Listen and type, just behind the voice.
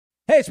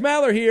Hey, it's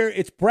Maller here.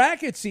 It's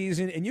bracket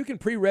season, and you can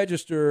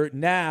pre-register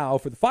now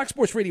for the Fox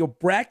Sports Radio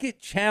Bracket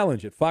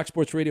Challenge at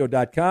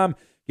foxsportsradio.com.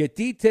 Get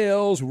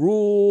details,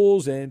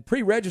 rules, and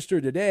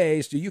pre-register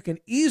today so you can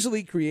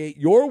easily create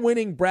your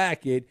winning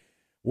bracket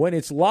when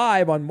it's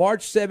live on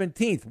March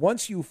 17th.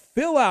 Once you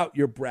fill out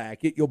your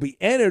bracket, you'll be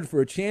entered for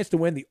a chance to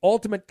win the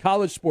ultimate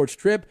college sports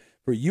trip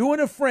for you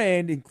and a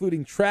friend,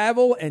 including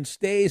travel and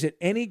stays at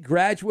any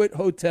Graduate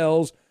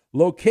Hotels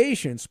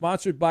location,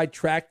 sponsored by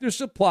Tractor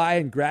Supply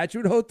and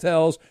Graduate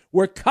Hotels,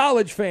 where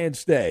college fans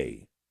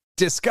stay.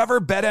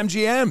 Discover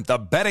BetMGM, the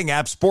betting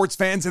app sports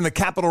fans in the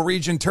capital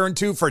region turn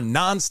to for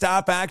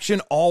nonstop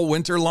action all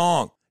winter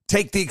long.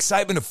 Take the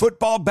excitement of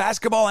football,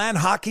 basketball, and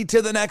hockey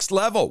to the next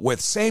level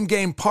with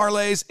same-game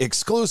parlays,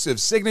 exclusive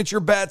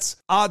signature bets,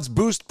 odds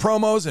boost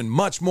promos, and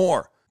much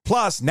more.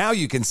 Plus, now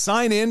you can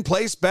sign in,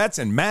 place bets,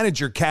 and manage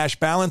your cash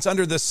balance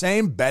under the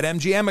same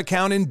BetMGM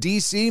account in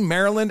D.C.,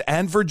 Maryland,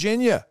 and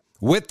Virginia.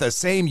 With the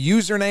same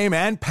username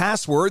and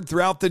password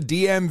throughout the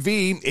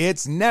DMV,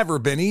 it's never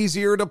been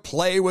easier to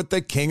play with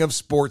the king of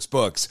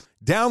sportsbooks.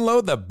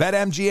 Download the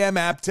BetMGM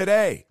app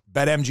today.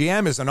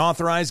 BetMGM is an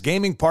authorized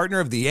gaming partner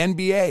of the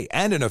NBA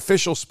and an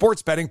official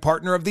sports betting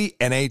partner of the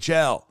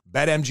NHL.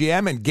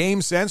 BetMGM and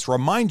GameSense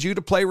remind you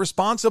to play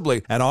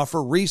responsibly and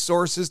offer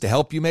resources to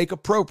help you make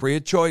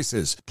appropriate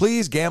choices.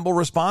 Please gamble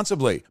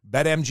responsibly.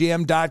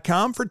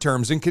 BetMGM.com for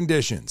terms and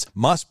conditions.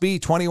 Must be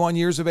 21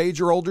 years of age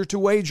or older to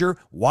wager.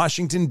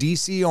 Washington,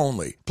 D.C.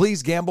 only.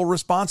 Please gamble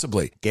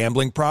responsibly.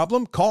 Gambling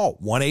problem? Call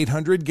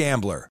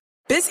 1-800-GAMBLER.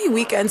 Busy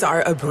weekends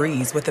are a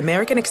breeze with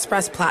American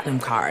Express Platinum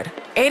Card.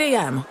 8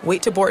 a.m.,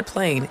 wait to board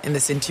plane in the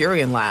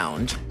Centurion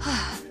Lounge.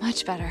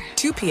 Much better.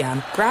 2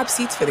 p.m., grab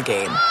seats for the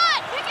game.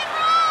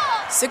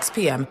 6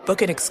 p.m.,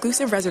 book an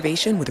exclusive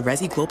reservation with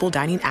Resi Global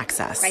Dining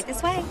Access. Right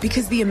this way.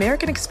 Because the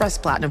American Express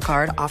Platinum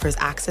Card offers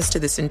access to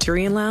the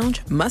Centurion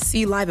Lounge,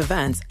 must-see live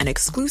events, and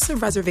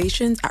exclusive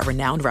reservations at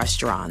renowned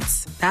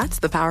restaurants. That's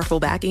the powerful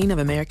backing of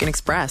American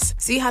Express.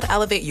 See how to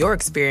elevate your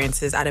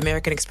experiences at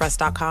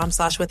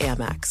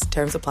americanexpress.com/withAmex.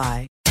 Terms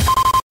apply.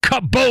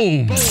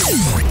 Kaboom!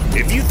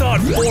 If you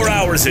thought 4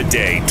 hours a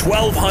day,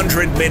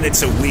 1,200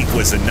 minutes a week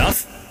was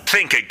enough,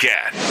 think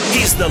again.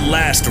 He's the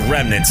last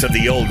remnants of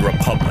the old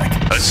republic,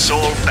 a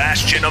sole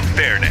bastion of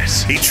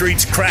fairness. He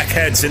treats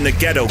crackheads in the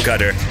ghetto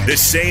gutter the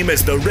same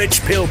as the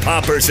rich pill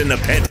poppers in the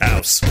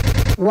penthouse.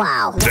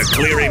 Wow. The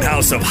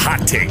clearinghouse of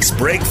hot takes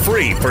break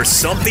free for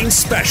something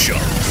special.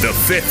 The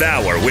Fifth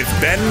Hour with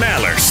Ben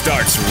Maller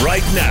starts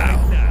right now.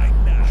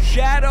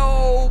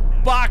 Shadow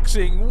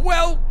Boxing.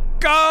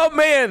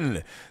 Welcome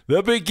in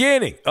the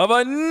beginning of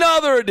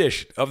another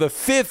edition of the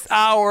Fifth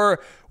Hour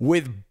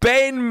with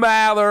Ben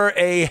Maller,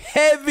 a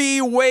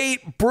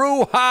heavyweight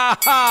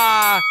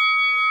brouhaha,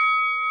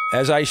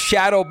 as I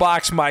shadow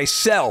box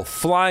myself,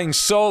 flying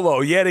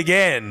solo yet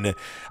again.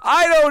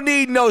 I don't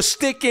need no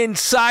stick-in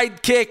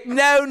sidekick.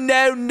 No.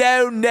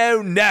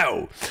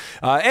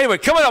 Anyway,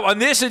 coming up on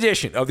this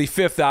edition of the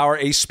Fifth Hour,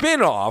 a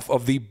spin-off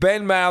of the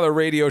Ben Maller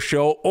radio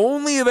show,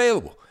 only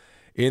available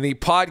in the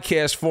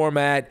podcast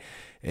format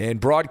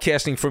and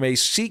broadcasting from a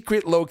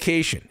secret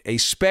location, a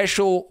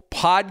special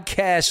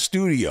podcast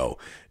studio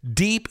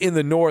deep in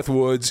the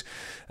Northwoods.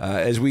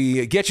 As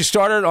we get you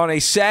started on a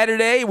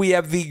Saturday, we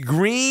have the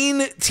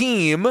Green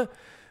Team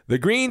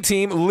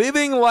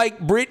living like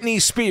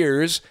Britney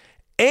Spears,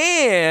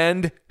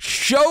 and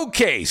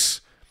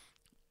Showcase.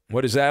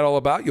 What is that all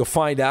about? You'll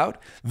find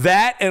out.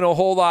 That and a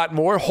whole lot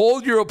more.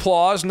 Hold your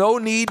applause. No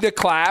need to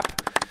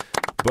clap.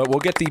 But we'll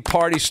get the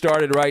party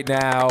started right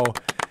now.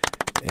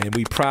 And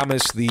we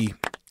promise the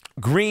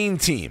Green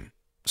Team.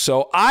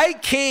 So I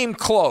came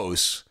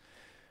close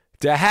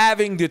to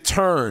having to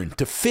turn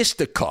to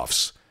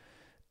fisticuffs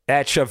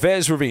at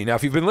Chavez Ravine. Now,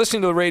 if you've been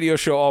listening to the radio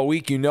show all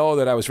week, you know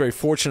that I was very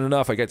fortunate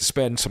enough. I got to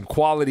spend some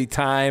quality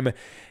time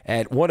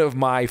at one of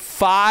my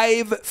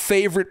 5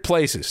 favorite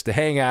places to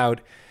hang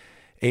out,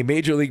 a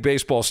Major League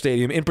Baseball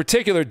stadium, in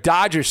particular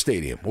Dodger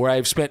Stadium, where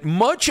I've spent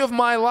much of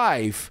my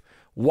life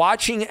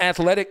watching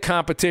athletic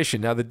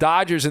competition. Now, the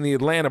Dodgers and the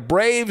Atlanta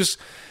Braves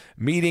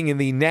meeting in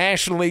the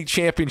National League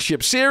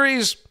Championship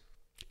Series.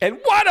 And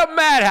what a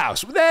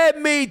madhouse. Let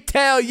me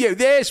tell you,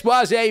 this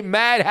was a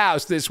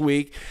madhouse this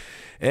week.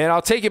 And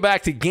I'll take you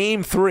back to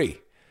Game 3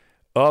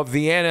 of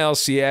the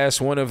NLCS,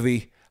 one of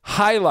the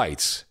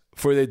highlights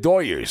for the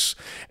Doyers.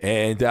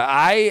 And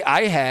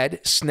I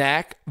had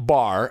snack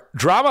bar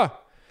drama.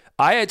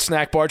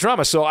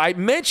 So I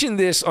mentioned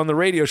this on the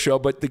radio show,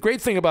 but the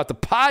great thing about the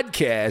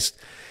podcast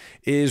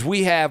is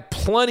we have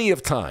plenty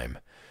of time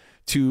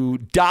to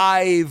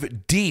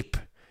dive deep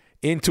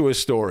into a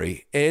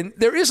story. And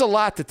there is a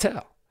lot to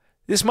tell.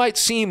 This might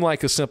seem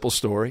like a simple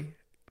story.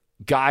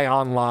 Guy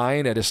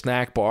online at a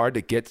snack bar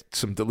to get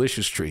some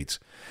delicious treats.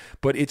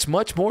 But it's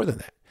much more than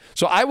that.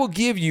 So I will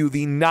give you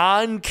the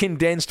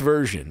non-condensed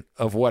version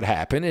of what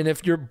happened. And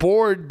if you're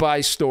bored by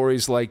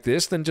stories like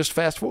this, then just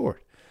fast forward.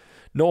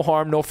 No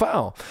harm, no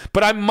foul.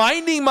 But I'm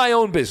minding my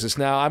own business.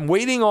 Now, I'm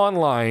waiting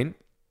online.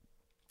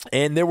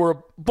 And there were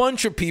a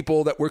bunch of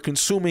people that were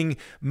consuming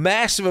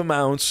massive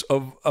amounts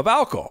of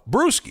alcohol,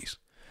 brewskis.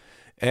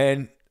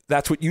 And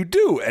that's what you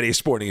do at a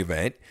sporting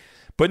event.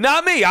 But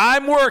not me.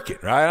 I'm working,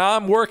 right?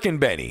 I'm working,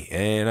 Benny.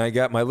 And I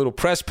got my little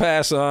press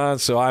pass on,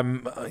 so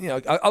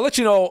I'll let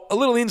you know a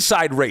little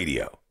inside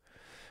radio.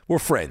 We're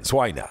friends.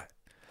 Why not?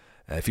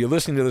 If you're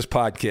listening to this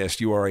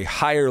podcast, you are a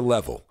higher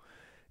level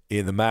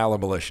in the Maller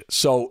Militia.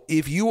 So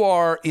if you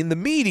are in the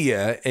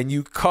media and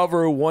you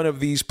cover one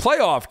of these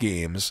playoff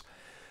games,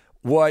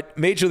 what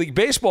Major League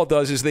Baseball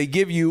does is they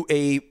give you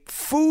a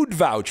food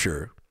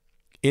voucher.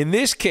 In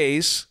this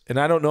case, and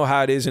I don't know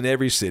how it is in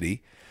every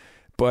city,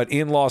 but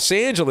in Los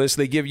Angeles,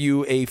 they give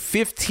you a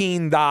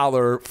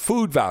 $15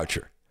 food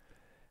voucher.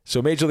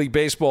 So Major League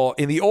Baseball,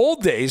 in the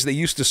old days, they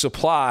used to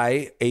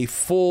supply a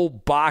full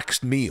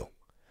boxed meal.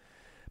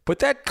 But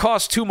that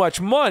costs too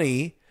much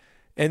money,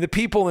 and the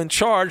people in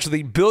charge,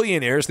 the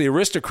billionaires, the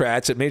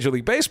aristocrats at Major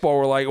League Baseball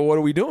were like, well, what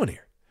are we doing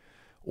here?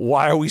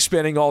 Why are we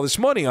spending all this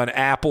money on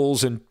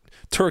apples and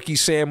turkey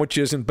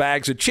sandwiches and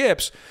bags of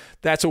chips?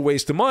 That's a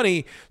waste of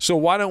money. So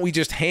why don't we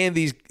just hand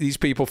these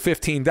people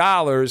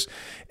 $15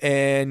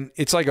 and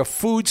it's like a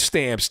food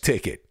stamps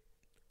ticket?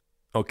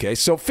 Okay,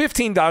 so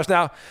 $15.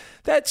 Now,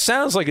 that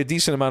sounds like a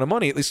decent amount of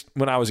money. At least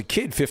when I was a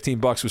kid,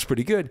 $15 was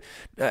pretty good.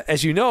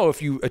 As you know,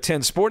 if you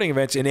attend sporting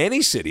events in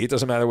any city, it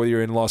doesn't matter whether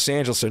you're in Los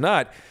Angeles or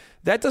not,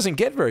 that doesn't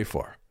get very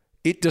far.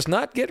 It does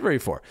not get very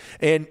far.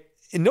 And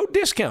no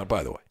discount,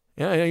 by the way.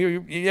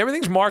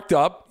 Everything's marked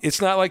up.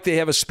 It's not like they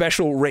have a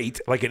special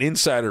rate, like an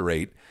insider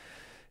rate.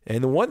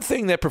 And the one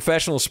thing that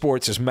professional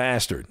sports has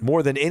mastered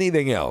more than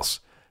anything else,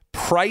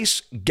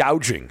 price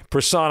gouging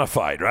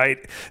personified, right?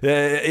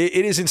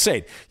 It is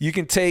insane. You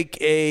can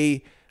take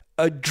a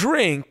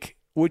drink,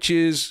 which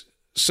is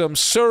some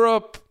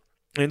syrup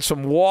and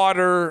some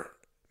water,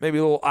 maybe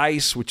a little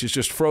ice, which is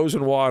just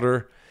frozen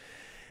water,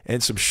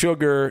 and some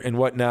sugar and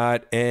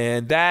whatnot,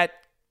 and that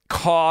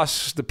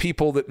costs the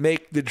people that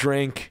make the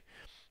drink,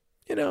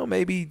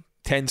 maybe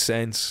 10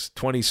 cents,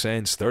 20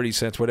 cents, 30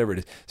 cents, whatever it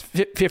is,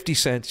 50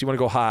 cents. You want to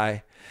go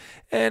high,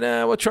 and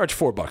we'll charge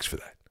 $4 for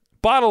that.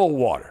 Bottle of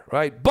water,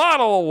 right?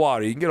 Bottle of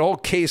water. You can get a whole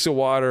case of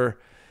water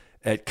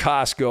at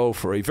Costco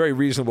for a very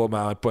reasonable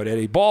amount, but at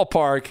a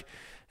ballpark,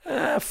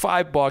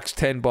 $5,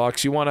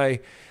 $10. You want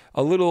a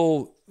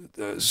little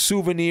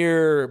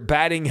souvenir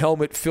batting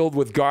helmet filled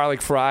with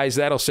garlic fries.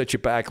 That'll set you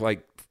back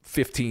like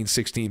 $15,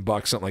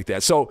 $16, something like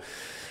that. So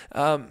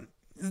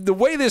the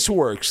way this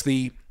works,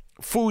 the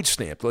food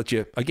stamp let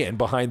you, again,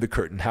 behind the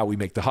curtain, how we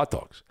make the hot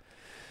dogs.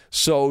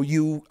 So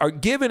you are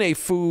given a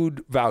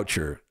food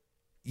voucher.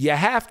 You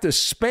have to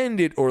spend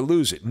it or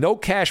lose it. No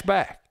cash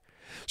back.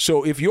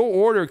 So if your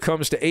order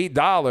comes to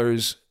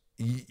 $8,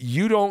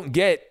 you don't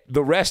get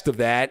the rest of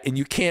that, and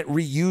you can't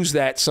reuse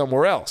that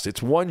somewhere else.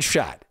 It's one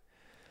shot.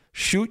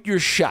 Shoot your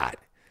shot,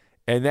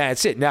 and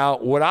that's it. Now,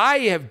 what I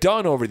have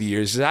done over the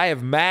years is I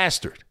have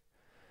mastered.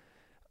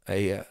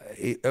 I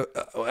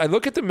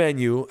look at the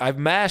menu. I've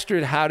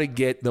mastered how to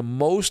get the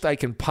most I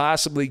can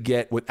possibly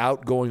get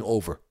without going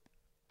over.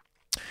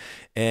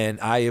 And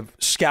I have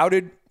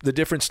scouted the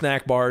different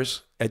snack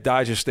bars at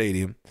Dodger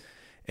Stadium,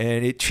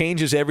 and it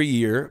changes every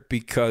year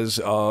because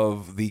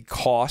of the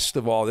cost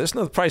of all this.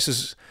 Now, the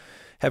prices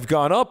have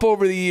gone up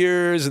over the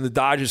years, and the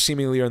Dodgers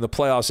seemingly are in the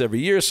playoffs every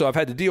year, so I've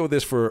had to deal with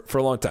this for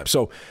a long time.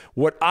 So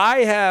what I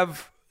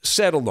have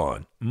settled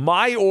on,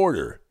 my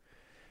order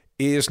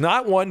is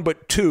not one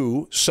but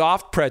two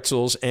soft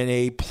pretzels and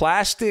a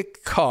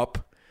plastic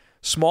cup,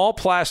 small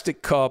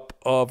plastic cup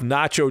of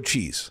nacho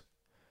cheese.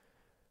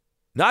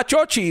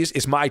 Nacho cheese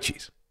is my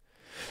cheese.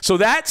 So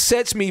that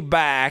sets me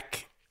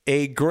back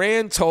a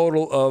grand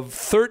total of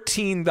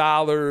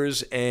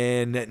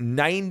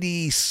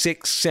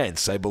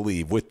 $13.96, I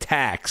believe, with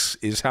tax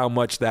is how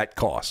much that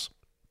costs.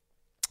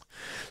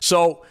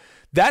 So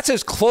that's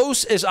as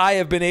close as I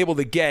have been able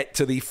to get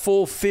to the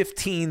full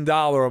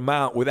 $15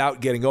 amount without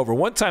getting over.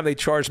 One time they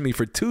charged me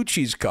for 2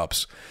 cheese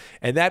cups,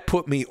 and that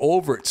put me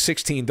over at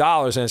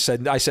 $16,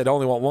 and I said, I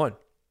only want one.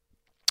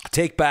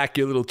 Take back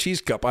your little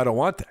cheese cup. I don't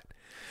want that.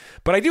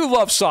 But I do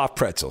love soft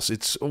pretzels.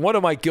 It's one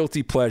of my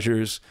guilty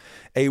pleasures,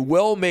 a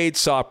well-made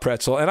soft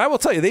pretzel. And I will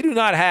tell you, they do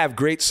not have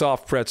great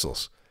soft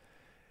pretzels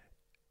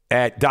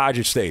at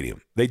Dodger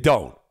Stadium. They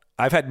don't.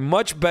 I've had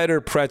much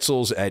better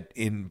pretzels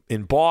in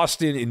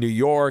Boston, in New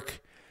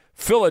York,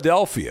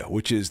 Philadelphia,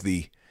 which is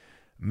the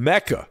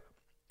Mecca,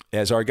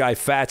 as our guy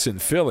Fats in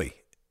Philly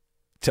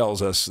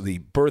tells us, the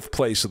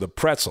birthplace of the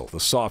pretzel,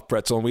 the soft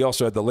pretzel. And we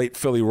also had the late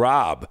Philly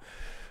Rob,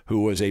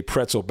 who was a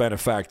pretzel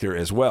benefactor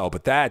as well.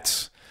 But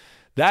that's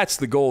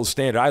the gold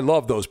standard. I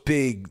love those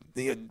big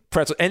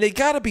pretzels, and they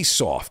got to be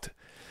soft.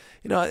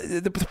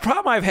 The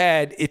problem I've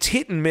had, it's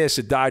hit and miss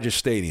at Dodger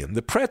Stadium.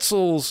 The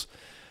pretzels,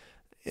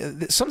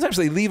 sometimes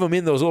they leave them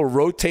in those little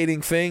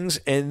rotating things,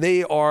 and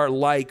they are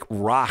like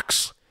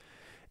rocks,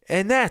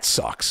 and that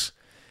sucks.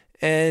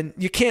 And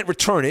you can't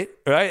return it,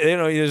 right?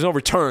 There's no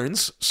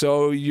returns,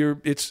 so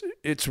it's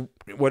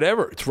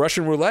whatever. It's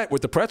Russian roulette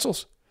with the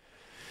pretzels.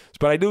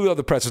 But I do love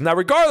the pretzels. Now,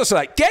 regardless of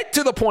that, get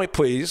to the point,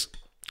 please.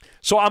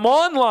 So I'm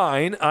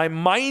online. I'm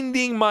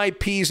minding my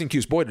P's and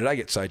Q's. Boy, did I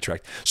get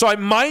sidetracked. So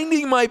I'm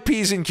minding my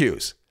P's and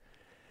Q's.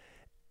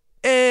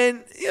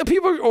 And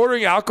people are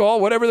ordering alcohol,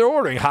 whatever they're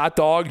ordering, hot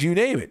dogs, you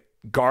name it,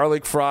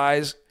 garlic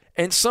fries.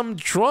 And some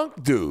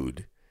drunk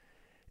dude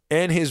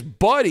and his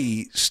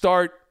buddy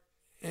start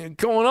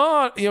going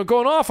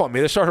off on me.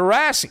 They start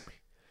harassing me.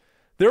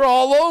 They're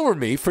all over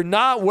me for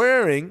not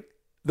wearing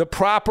the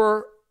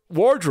proper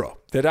wardrobe,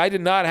 that I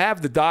did not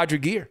have the Dodger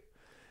gear.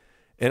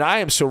 And I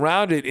am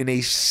surrounded in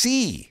a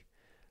sea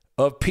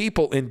of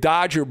people in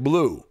Dodger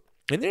blue.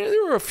 And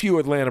there were a few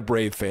Atlanta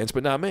Brave fans,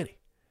 but not many.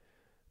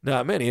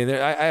 Not many. And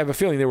I have a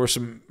feeling there were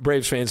some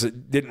Braves fans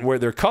that didn't wear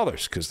their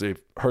colors because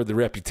they've heard the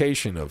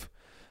reputation of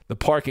the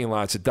parking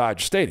lots at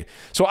Dodger Stadium.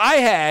 So I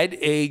had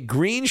a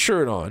green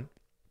shirt on.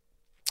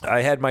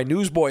 I had my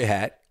newsboy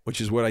hat,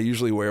 which is what I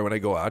usually wear when I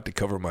go out to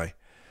cover my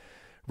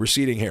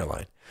receding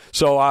hairline.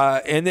 So,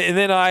 and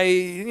then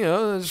I,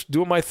 was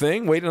doing my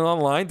thing, waiting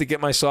online to get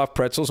my soft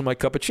pretzels and my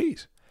cup of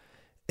cheese.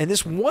 And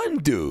this one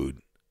dude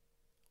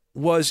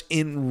was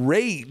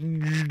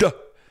enraged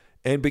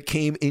and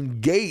became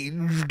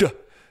engaged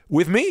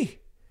with me.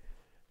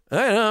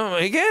 I know,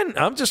 again,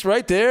 I'm just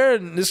right there,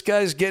 and this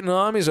guy's getting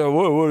on me. He's like,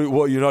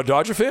 what, you're not a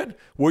Dodger fan?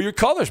 Wear your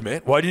colors,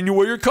 man. Why didn't you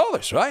wear your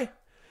colors, right?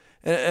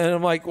 And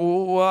I'm like,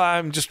 well,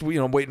 I'm just,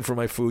 waiting for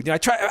my food. I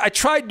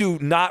tried to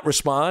not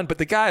respond, but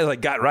the guy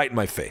got right in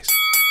my face.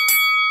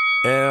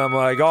 And I'm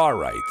like, all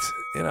right.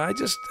 I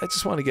just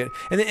want to get it.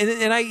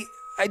 And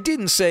I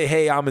didn't say,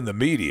 hey, I'm in the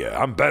media.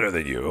 I'm better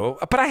than you.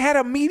 But I had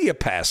a media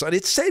pass on it.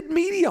 It said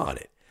media on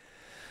it.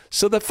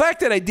 So the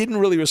fact that I didn't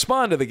really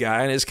respond to the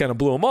guy and it just kind of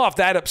blew him off,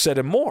 that upset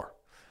him more.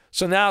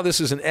 So now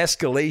this is an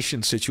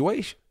escalation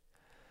situation.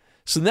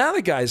 So now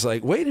the guy's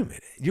like, wait a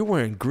minute, you're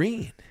wearing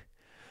green.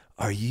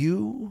 Are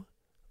you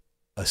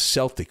a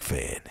Celtic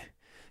fan?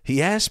 He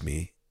asked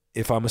me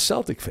if I'm a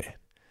Celtic fan.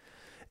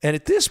 And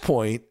at this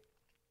point,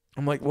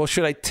 I'm like, well,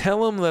 should I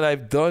tell him that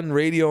I've done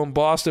radio in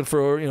Boston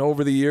for,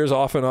 over the years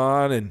off and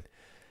on, and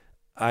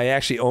I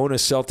actually own a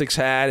Celtics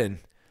hat, and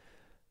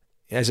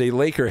as a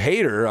Laker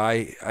hater,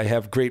 I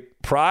have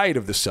great pride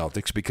of the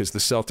Celtics because the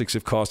Celtics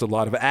have caused a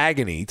lot of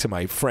agony to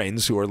my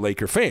friends who are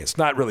Laker fans.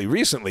 Not really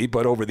recently,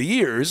 but over the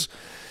years,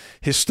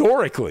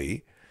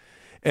 historically.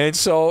 And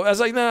so I was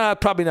like, nah,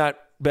 probably not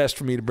best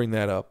for me to bring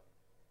that up.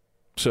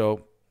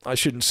 So I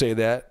shouldn't say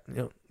that.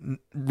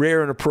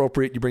 Rare and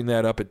appropriate you bring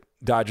that up at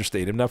Dodger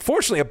Stadium. Now,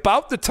 fortunately,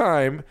 about the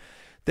time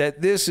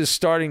that this is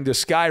starting to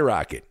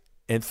skyrocket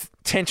and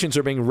tensions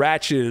are being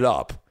ratcheted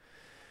up,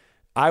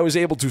 I was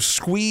able to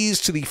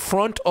squeeze to the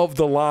front of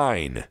the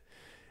line,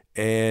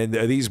 and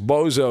these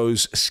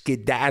bozos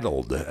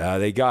skedaddled.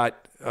 They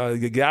got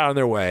on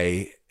their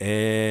way,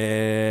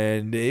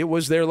 and it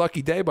was their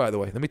lucky day, by the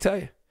way. Let me tell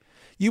you.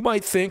 You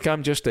might think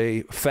I'm just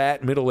a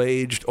fat,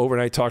 middle-aged,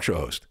 overnight talk show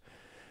host,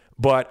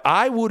 but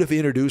I would have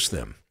introduced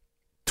them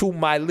to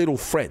my little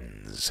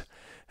friends.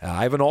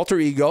 I have an alter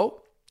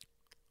ego.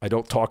 I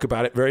don't talk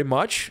about it very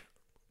much.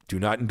 Do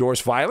not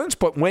endorse violence,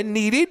 but when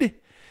needed,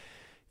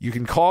 you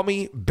can call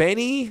me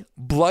Benny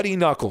Bloody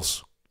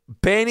Knuckles.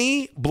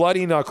 Benny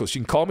Bloody Knuckles.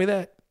 You can call me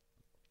that.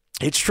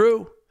 It's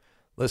true.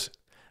 Listen,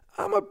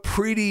 I'm a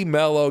pretty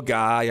mellow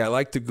guy. I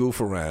like to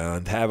goof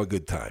around, have a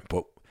good time.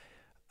 But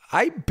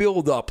I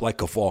build up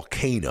like a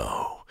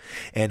volcano,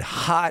 and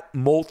hot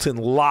molten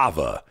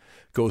lava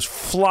goes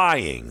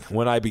flying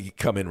when I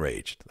become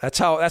enraged. That's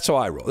how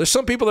I roll. There's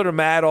some people that are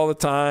mad all the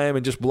time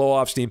and just blow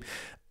off steam.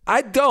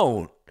 I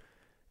don't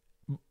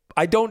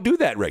do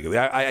that regularly.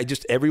 I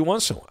just every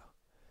once in a while.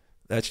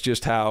 That's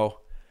just how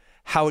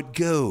it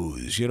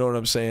goes. You know what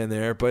I'm saying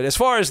there? But as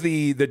far as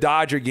the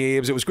Dodger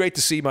games, it was great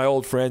to see my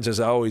old friends, as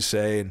I always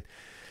say. And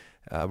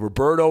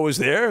Roberto was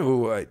there,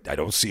 who I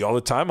don't see all the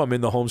time. I'm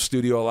in the home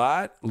studio a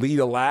lot.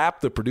 Lita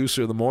Lapp, the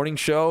producer of the morning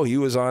show, he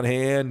was on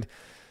hand.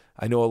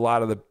 I know a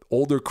lot of the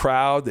older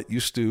crowd that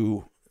used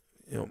to,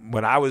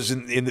 when I was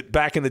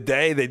back in the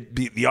day, they'd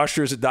be the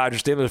ushers at Dodger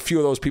Stadium. A few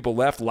of those people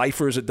left,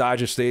 lifers at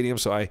Dodger Stadium.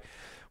 So I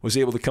was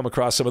able to come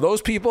across some of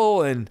those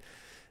people, and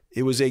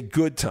it was a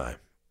good time.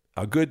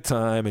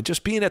 And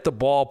just being at the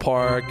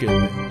ballpark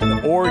and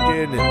the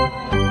organ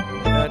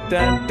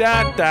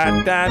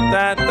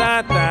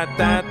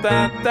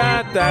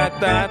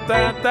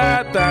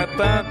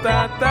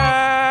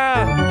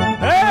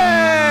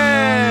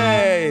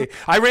Hey!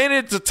 I ran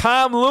into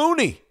Tom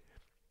Looney.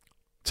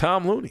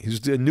 He's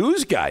the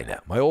news guy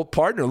now. My old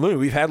partner, Looney.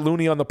 We've had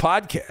Looney on the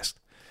podcast.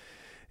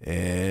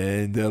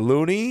 And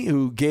Looney,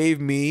 who gave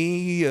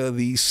me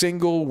the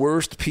single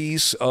worst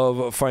piece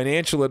of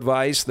financial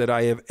advice that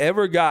I have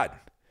ever gotten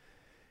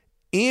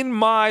in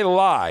my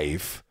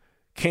life,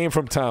 came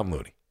from Tom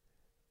Looney.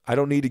 I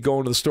don't need to go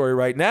into the story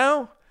right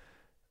now.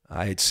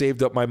 I had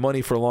saved up my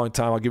money for a long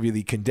time. I'll give you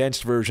the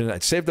condensed version.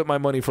 I'd saved up my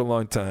money for a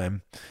long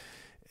time.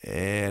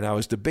 And I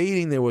was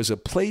debating, there was a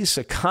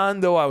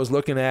condo I was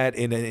looking at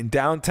in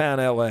downtown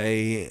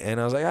L.A., and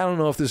I was like, I don't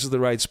know if this is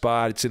the right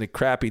spot. It's in a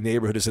crappy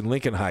neighborhood. It's in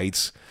Lincoln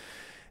Heights.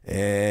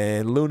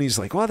 And Looney's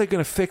like, well, they're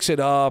going to fix it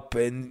up.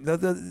 And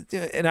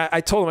I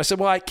told him, I said,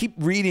 well, I keep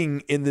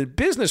reading in the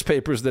business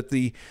papers that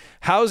the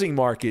housing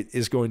market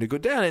is going to go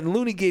down. And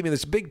Looney gave me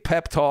this big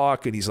pep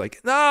talk, and he's like,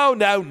 no.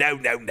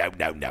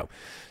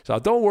 So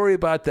don't worry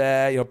about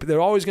that. They're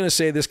always going to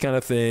say this kind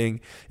of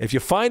thing. If you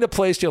find a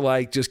place you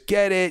like, just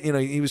get it.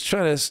 He was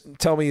trying to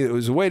tell me it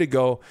was the way to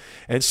go.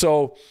 And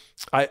so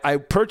I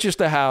purchased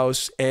a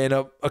house, and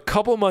a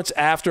couple months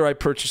after I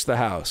purchased the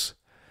house,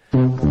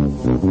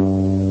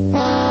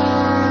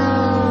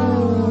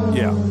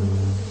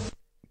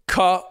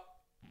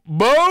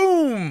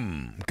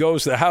 boom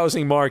goes the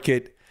housing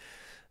market.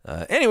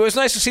 Anyway, it was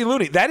nice to see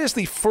Looney. That is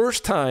the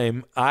first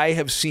time I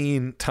have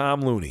seen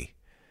Tom Looney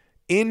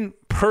in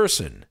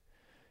person.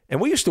 And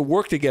we used to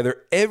work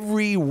together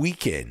every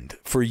weekend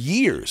for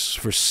years.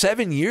 For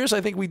 7 years,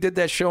 I think we did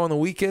that show on the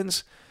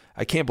weekends.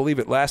 I can't believe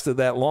it lasted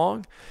that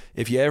long.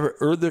 If you ever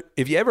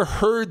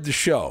heard the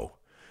show,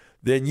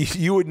 then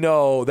you would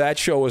know that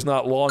show was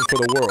not long for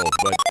the world.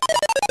 But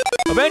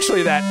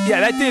eventually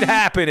that did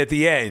happen at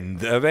the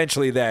end.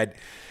 Eventually that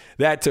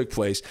took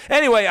place.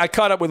 Anyway, I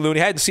caught up with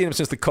Looney. I hadn't seen him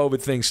since the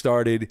COVID thing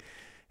started.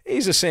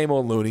 He's the same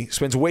old Looney.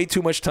 Spends way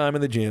too much time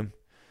in the gym.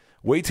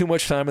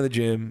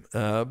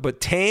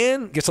 But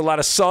tan, gets a lot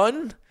of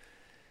sun,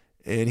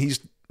 and he's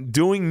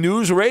doing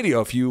news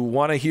radio. If you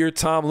want to hear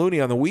Tom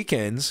Looney on the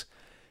weekends,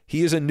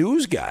 he is a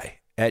news guy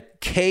at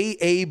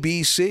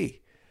KABC.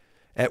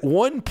 At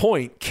one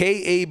point,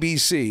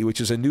 KABC,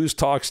 which is a news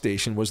talk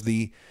station, was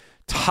the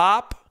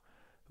top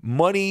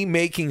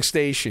money-making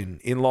station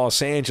in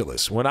Los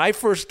Angeles. When I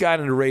first got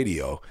into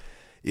radio,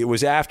 it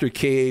was after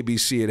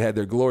KABC had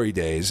their glory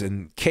days,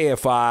 and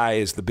KFI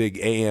is the big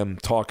AM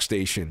talk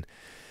station,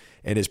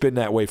 and it's been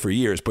that way for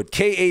years. But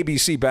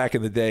KABC back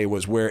in the day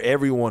was where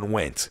everyone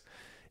went,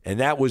 and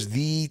that was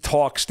the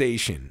talk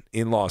station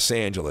in Los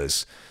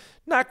Angeles.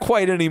 Not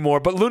quite anymore,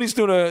 but Looney's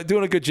doing a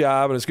good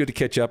job, and it's good to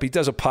catch up. He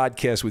does a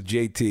podcast with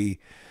JT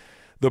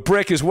the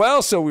Brick as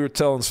well, so we were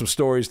telling some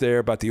stories there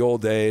about the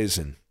old days.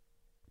 And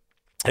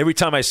every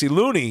time I see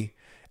Looney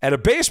at a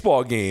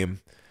baseball game,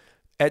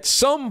 at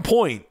some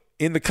point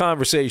in the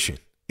conversation,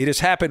 it has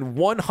happened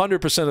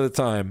 100% of the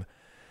time,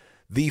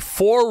 the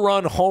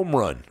 4-run home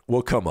run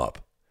will come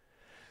up.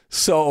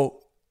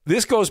 So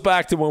this goes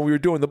back to when we were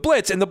doing the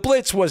Blitz, and the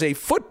Blitz was a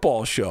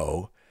football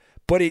show,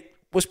 but it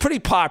was pretty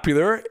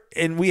popular,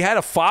 and we had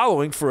a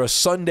following for a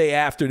Sunday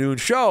afternoon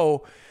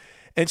show.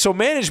 And so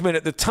management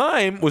at the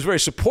time was very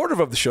supportive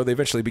of the show. They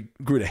eventually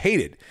grew to hate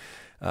it.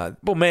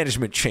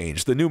 Management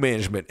changed. The new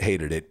management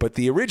hated it, but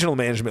the original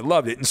management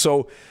loved it. And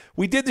so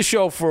we did the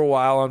show for a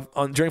while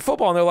during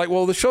football, and they're like,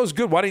 well, the show's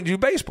good. Why didn't you do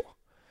baseball?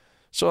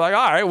 So all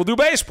right, we'll do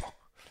baseball.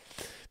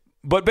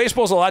 But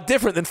baseball's a lot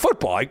different than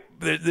football.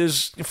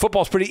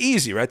 Football's pretty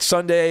easy, right?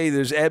 Sunday,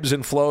 there's ebbs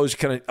and flows. You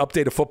kind of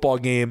update a football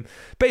game.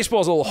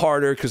 Baseball's a little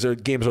harder because their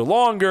games are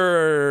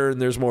longer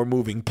and there's more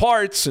moving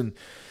parts. And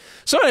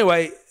so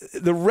anyway,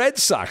 the Red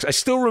Sox, I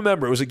still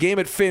remember, it was a game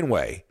at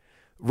Fenway.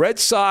 Red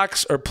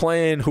Sox are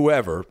playing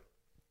whoever.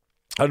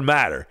 Doesn't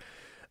matter.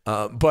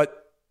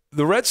 But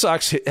the Red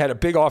Sox had a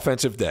big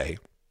offensive day,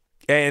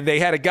 and they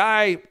had a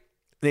guy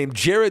named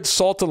Jared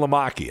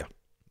Saltalamacchia,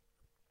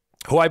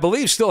 who I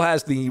believe still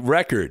has the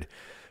record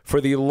for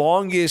the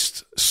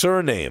longest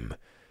surname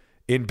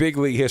in big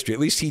league history. At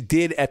least he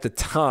did at the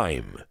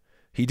time.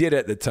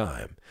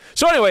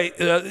 So anyway,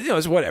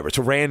 it's whatever. It's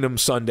a random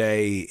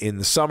Sunday in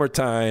the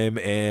summertime,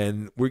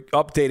 and we're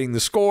updating the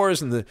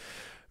scores, and the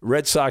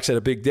Red Sox had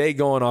a big day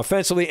going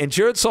offensively, and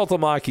Jared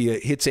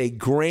Saltalamacchia hits a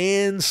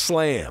grand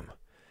slam.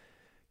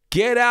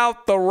 Get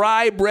out the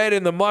rye bread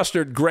and the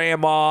mustard,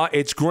 Grandma.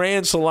 It's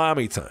grand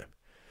salami time.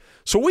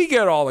 So we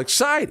get all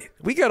excited.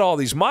 We got all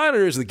these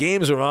monitors. The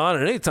games are on,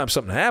 and anytime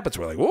something happens,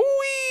 we're like,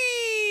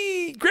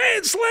 woo-wee,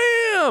 grand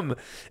slam.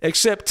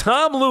 Except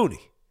Tom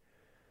Looney,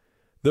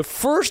 the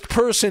first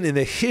person in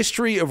the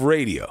history of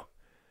radio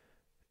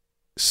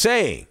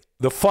saying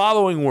the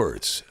following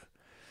words: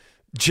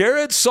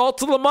 Jared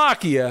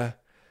Saltalamacchia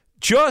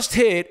just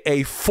hit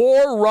a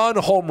 4-run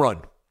home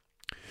run,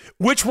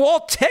 which,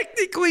 while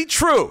technically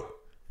true,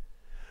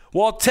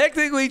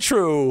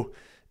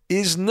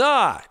 is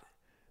not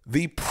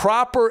the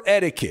proper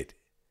etiquette.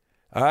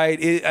 All right,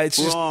 it's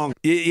wrong.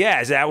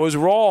 Yes, that was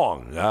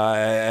wrong. Come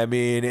on,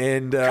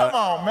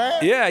 man.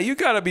 Yeah, you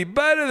got to be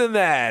better than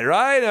that,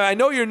 right? I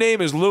know your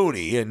name is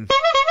Looney, and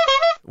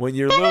when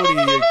you're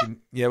Looney,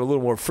 you have a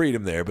little more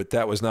freedom there, but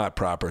that was not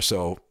proper.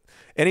 So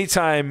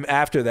anytime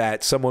after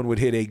that, someone would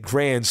hit a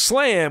grand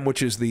slam,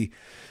 which is the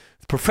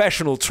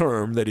professional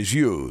term that is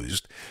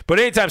used. But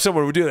anytime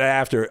someone would do that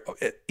after,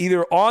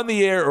 either on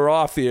the air or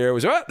off the air, it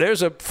was,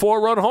 there's a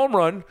 4-run home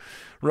run.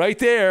 Right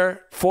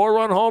there,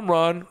 4-run home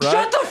run. Right?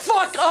 Shut the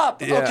fuck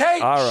up, okay?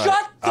 All right.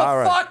 Shut the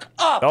fuck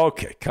up.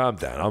 Okay, calm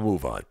down. I'll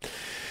move on.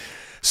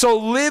 So,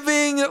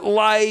 living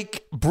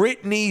like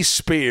Britney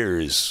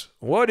Spears.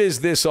 What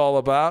is this all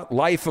about?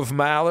 Life of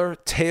Maller,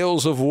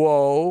 Tales of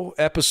Woe,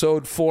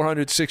 episode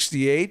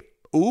 468.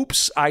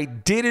 Oops, I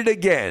did it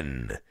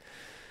again.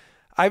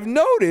 I've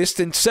noticed,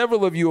 and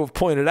several of you have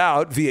pointed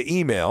out via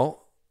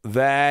email,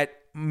 that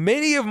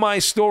many of my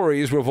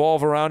stories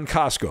revolve around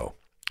Costco.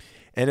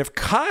 And if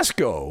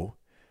Costco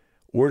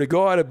were to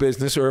go out of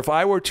business, or if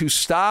I were to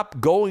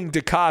stop going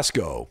to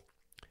Costco,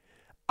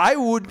 I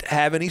wouldn't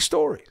have any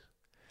stories.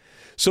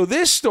 So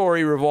this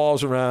story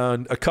revolves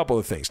around a couple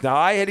of things. Now,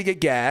 I had to get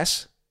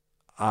gas.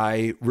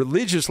 I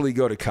religiously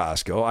go to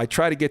Costco. I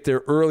try to get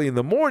there early in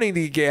the morning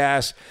to get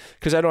gas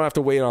because I don't have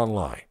to wait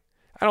online.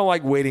 I don't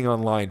like waiting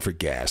online for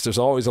gas. There's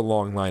always a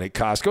long line at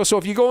Costco. So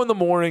if you go in the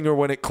morning or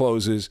when it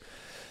closes,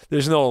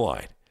 there's no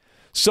line.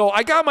 So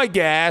I got my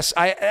gas.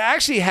 I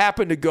actually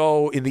happened to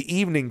go in the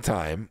evening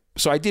time,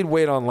 so I did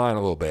wait online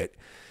a little bit.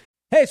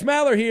 Hey, it's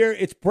Maller here.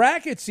 It's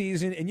bracket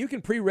season, and you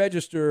can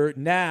pre-register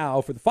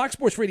now for the Fox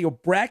Sports Radio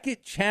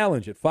Bracket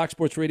Challenge at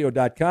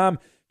foxsportsradio.com.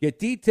 Get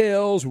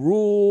details,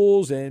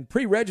 rules, and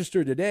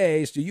pre-register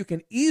today so you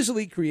can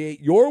easily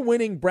create your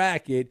winning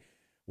bracket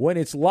when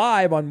it's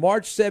live on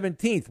March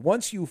 17th.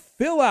 Once you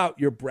fill out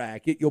your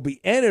bracket, you'll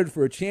be entered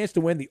for a chance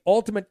to win the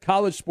ultimate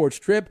college sports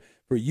trip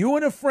for you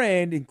and a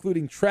friend,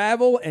 including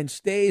travel and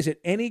stays at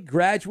any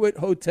Graduate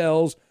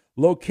Hotels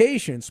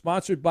location,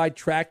 sponsored by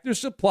Tractor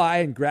Supply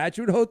and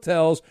Graduate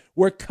Hotels,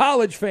 where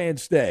college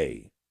fans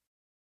stay.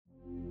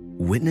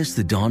 Witness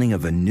the dawning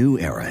of a new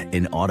era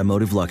in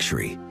automotive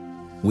luxury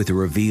with a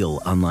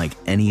reveal unlike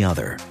any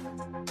other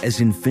as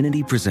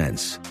Infiniti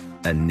presents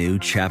a new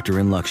chapter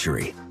in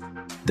luxury,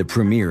 the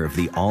premiere of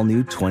the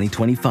all-new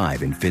 2025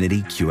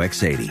 Infiniti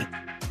QX80.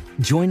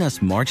 Join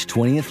us March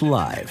 20th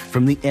live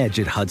from the Edge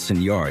at Hudson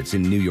Yards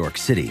in New York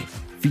City,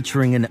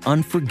 featuring an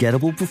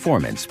unforgettable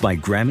performance by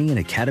Grammy and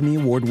Academy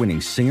Award-winning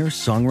singer,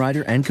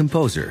 songwriter, and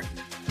composer,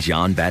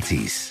 Jon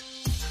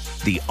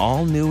Batiste. The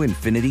all-new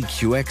Infiniti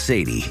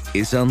QX80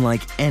 is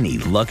unlike any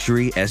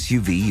luxury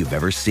SUV you've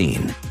ever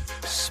seen.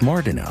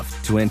 Smart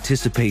enough to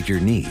anticipate your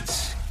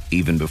needs,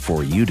 even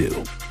before you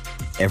do.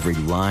 Every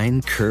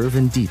line, curve,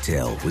 and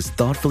detail was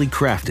thoughtfully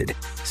crafted,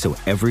 so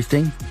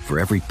everything for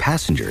every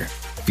passenger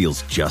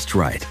feels just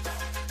right.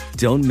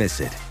 Don't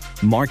miss it.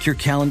 Mark your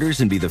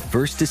calendars and be the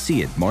first to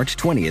see it March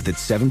 20th at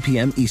 7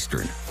 p.m.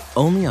 Eastern,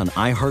 only on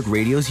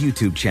iHeartRadio's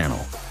YouTube channel.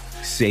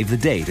 Save the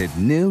date at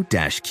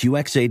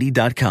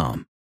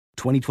new-QX80.com.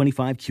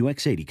 2025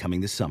 QX80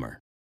 coming this summer.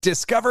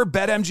 Discover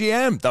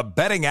BetMGM, the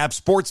betting app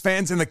sports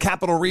fans in the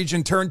capital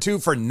region turn to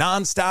for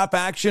nonstop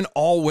action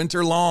all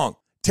winter long.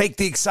 Take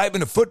the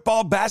excitement of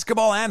football,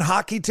 basketball, and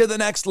hockey to the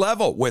next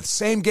level with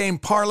same-game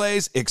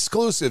parlays,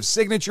 exclusive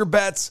signature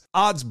bets,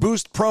 odds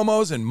boost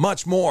promos, and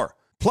much more.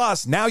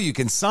 Plus, now you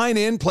can sign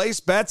in, place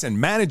bets, and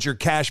manage your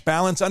cash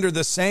balance under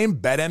the same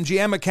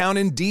BetMGM account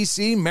in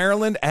D.C.,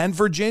 Maryland, and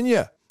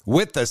Virginia.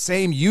 With the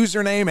same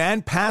username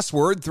and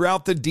password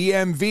throughout the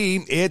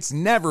DMV, it's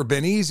never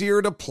been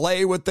easier to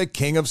play with the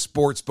king of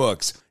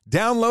sportsbooks.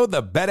 Download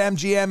the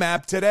BetMGM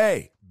app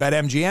today.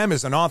 BetMGM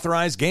is an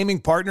authorized gaming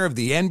partner of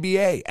the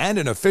NBA and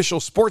an official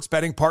sports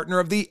betting partner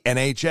of the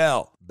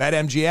NHL.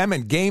 BetMGM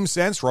and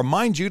GameSense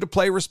remind you to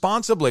play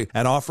responsibly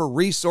and offer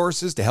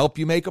resources to help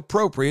you make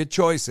appropriate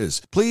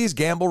choices. Please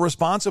gamble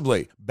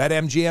responsibly.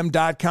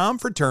 BetMGM.com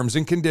for terms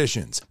and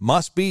conditions.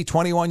 Must be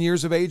 21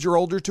 years of age or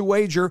older to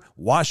wager.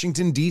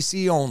 Washington,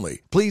 D.C.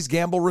 only. Please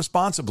gamble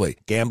responsibly.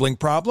 Gambling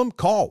problem?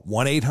 Call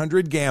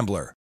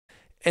 1-800-GAMBLER.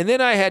 And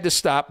then I had to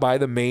stop by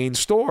the main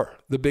store,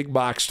 the big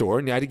box store,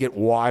 and I had to get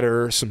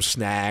water, some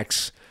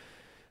snacks.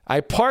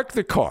 I parked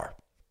the car.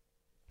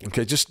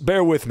 Okay, just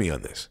bear with me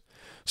on this.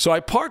 So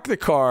I park the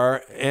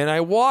car, and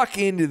I walk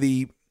into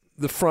the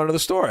front of the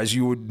store, as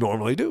you would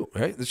normally do,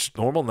 right? It's a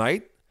normal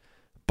night.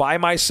 By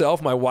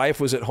myself. My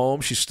wife was at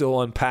home. She's still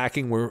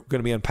unpacking. We're going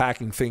to be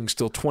unpacking things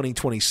till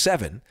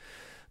 2027,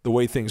 the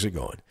way things are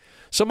going.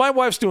 So my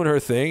wife's doing her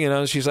thing,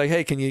 and she's like,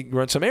 hey, can you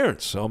run some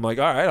errands? So I'm like,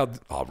 all right,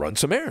 I'll run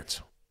some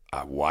errands.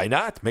 Why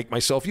not? Make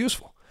myself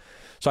useful.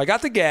 So I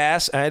got the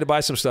gas. I had to buy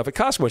some stuff at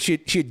Costco. She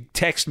had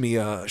texted me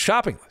a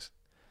shopping list.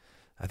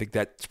 I think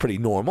that's pretty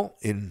normal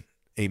in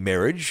a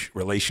marriage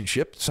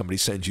relationship. Somebody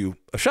sends you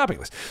a shopping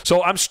list.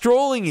 So I'm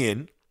strolling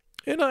in,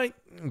 and I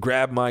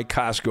grab my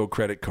Costco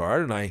credit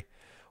card, and I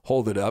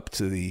hold it up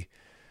to the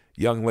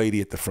young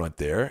lady at the front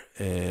there.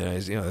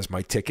 And that's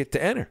my ticket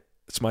to enter.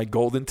 It's my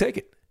golden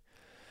ticket.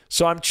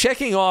 So I'm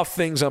checking off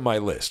things on my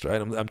list, right?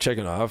 I'm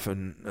checking off,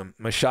 and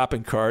my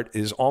shopping cart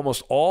is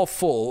almost all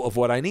full of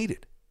what I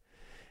needed.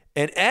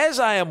 And as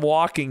I am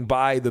walking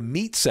by the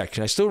meat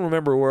section, I still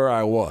remember where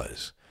I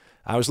was.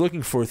 I was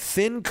looking for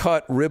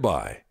thin-cut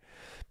ribeye,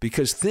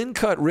 because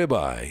thin-cut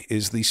ribeye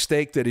is the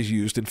steak that is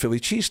used in Philly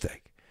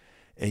cheesesteak.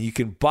 And you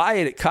can buy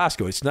it at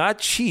Costco. It's not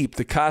cheap.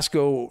 The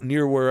Costco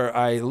near where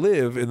I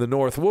live in the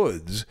North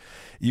Woods,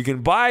 you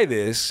can buy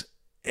this,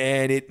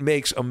 and it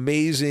makes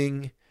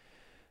amazing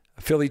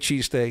Philly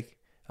cheesesteak,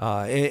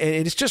 and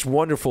it's just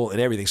wonderful and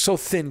everything. So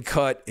thin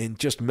cut and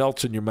just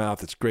melts in your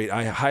mouth. It's great.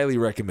 I highly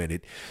recommend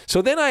it.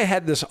 So then I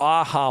had this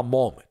aha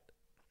moment,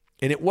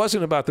 and it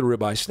wasn't about the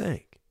ribeye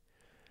steak.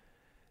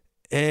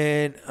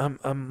 And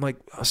I'm like,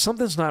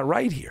 something's not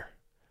right here.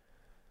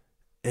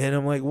 And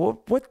I'm like,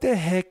 what the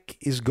heck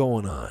is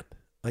going on?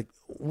 Like,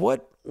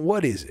 what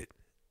is it?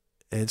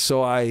 And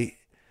so I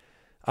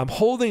I'm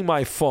holding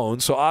my phone,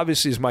 so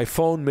obviously is my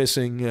phone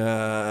missing?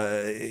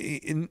 No.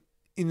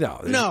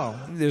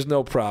 There's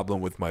no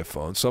problem with my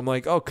phone. So I'm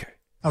like,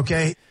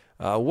 okay.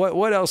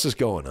 What else is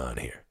going on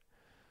here?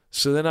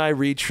 So then I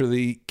reach for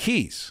the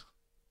keys.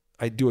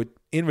 I do an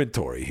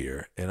inventory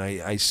here, and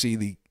I see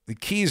the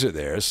keys are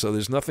there, so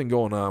there's nothing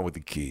going on with the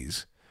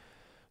keys.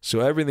 So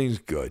everything's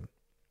good.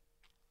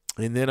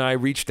 And then I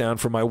reach down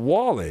for my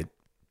wallet,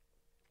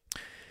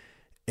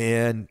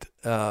 and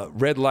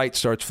red light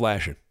starts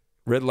flashing.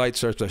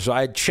 So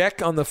I had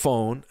check on the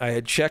phone. I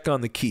had check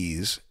on the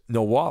keys.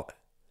 No wallet.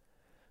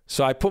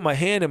 So I put my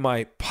hand in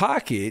my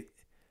pocket,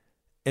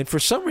 and for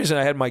some reason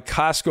I had my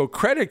Costco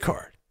credit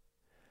card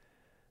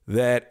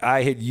that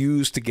I had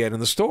used to get in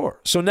the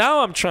store. So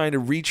now I'm trying to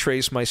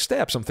retrace my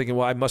steps. I'm thinking,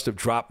 well, I must have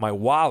dropped my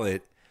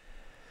wallet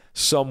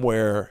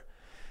somewhere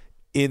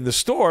in the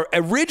store.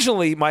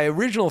 Originally, my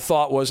original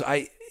thought was,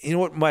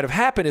 what might have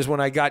happened is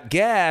when I got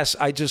gas,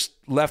 I just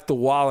left the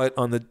wallet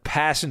on the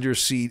passenger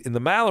seat in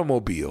the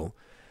Maller-mobile,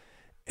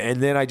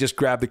 and then I just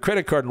grabbed the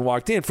credit card and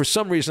walked in. For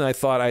some reason, I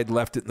thought I had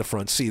left it in the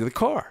front seat of the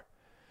car.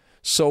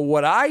 So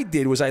what I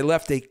did was I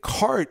left a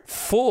cart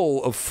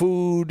full of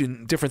food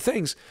and different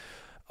things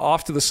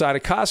off to the side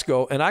of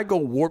Costco, and I go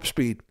warp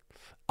speed.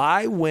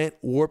 I went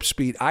warp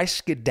speed. I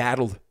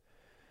skedaddled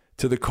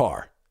to the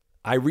car.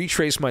 I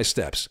retraced my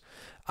steps.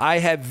 I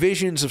have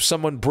visions of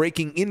someone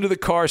breaking into the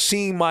car,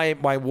 seeing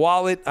my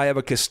wallet. I have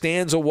a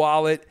Costanza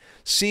wallet,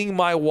 seeing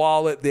my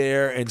wallet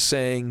there and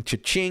saying,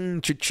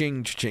 cha-ching,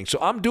 cha-ching, cha-ching. So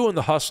I'm doing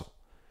the hustle.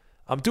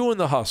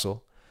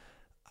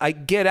 I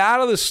get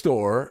out of the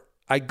store.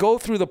 I go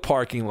through the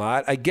parking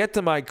lot. I get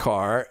to my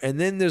car,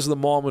 and then there's the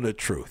moment of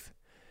truth.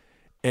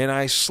 And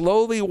I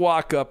slowly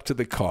walk up to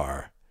the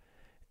car,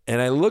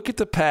 and I look at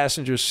the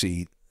passenger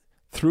seat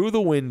through the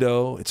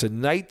window. It's a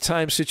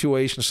nighttime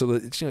situation, so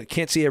that you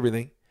can't see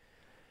everything.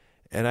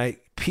 And I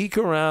peek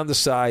around the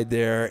side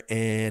there,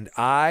 and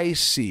I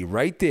see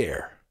right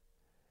there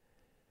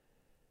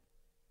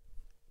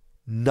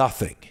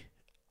nothing.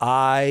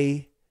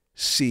 I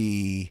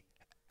see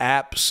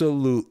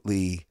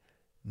absolutely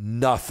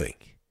nothing.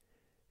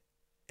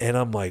 And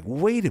I'm like,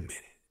 wait a minute.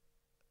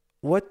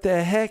 What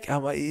the heck?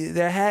 I'm like, it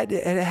had to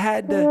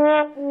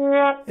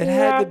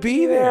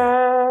be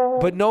there.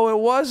 But no, it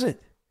wasn't.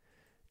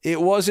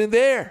 It wasn't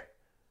there.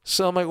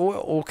 So I'm like,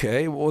 well,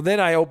 okay. Well, then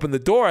I opened the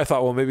door. I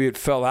thought, well, maybe it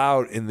fell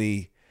out in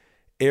the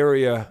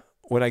area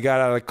when I got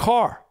out of the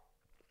car.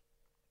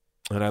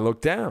 And I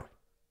look down.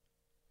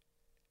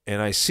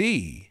 And I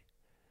see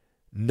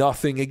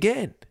nothing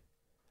again.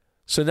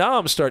 So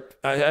now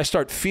I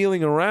start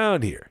feeling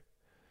around here.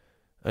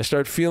 I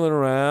start feeling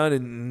around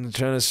and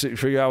trying to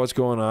figure out what's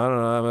going on.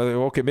 And I'm like,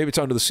 okay, maybe it's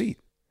under the seat.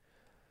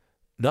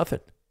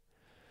 Nothing.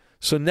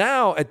 So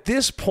now at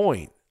this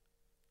point,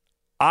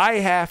 I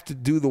have to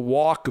do the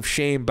walk of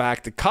shame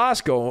back to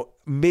Costco.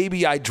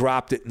 Maybe I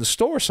dropped it in the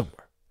store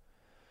somewhere.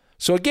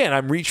 So again,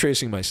 I'm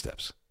retracing my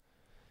steps.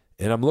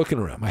 And I'm looking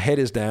around. My head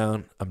is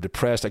down. I'm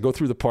depressed. I go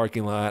through the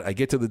parking lot. I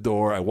get to the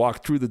door. I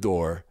walk through the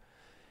door.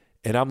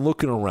 And I'm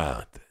looking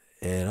around.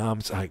 And I'm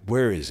like,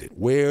 where is it?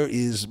 Where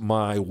is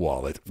my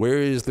wallet? Where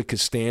is the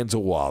Costanza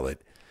wallet?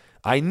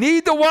 I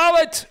need the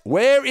wallet.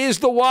 Where is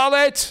the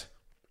wallet?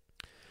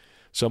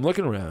 So I'm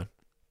looking around.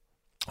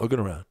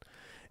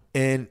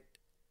 And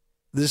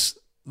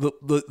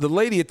the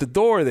lady at the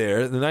door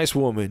there, the nice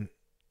woman,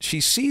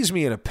 she sees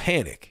me in a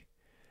panic.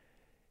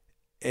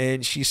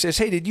 And she says,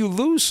 hey, did you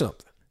lose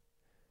something?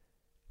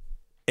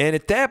 And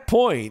at that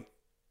point,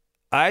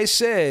 I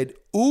said,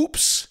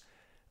 oops,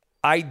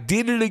 I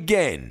did it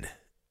again.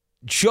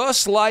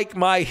 Just like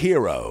my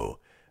hero,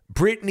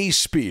 Britney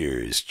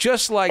Spears.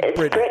 Just like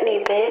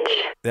Britney, bitch.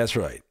 That's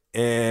right.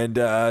 And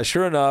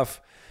sure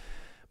enough,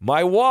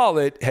 my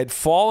wallet had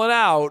fallen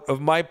out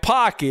of my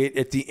pocket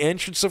at the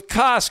entrance of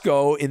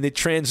Costco in the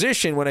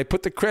transition when I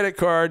put the credit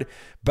card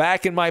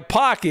back in my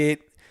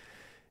pocket,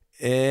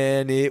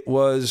 and it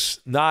was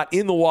not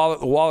in the wallet.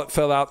 The wallet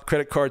fell out. The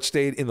credit card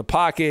stayed in the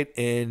pocket,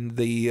 and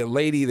the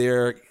lady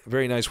there,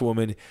 very nice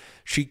woman,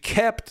 she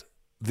kept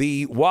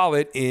the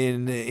wallet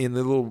in the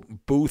little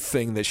booth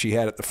thing that she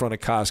had at the front of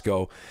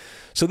Costco.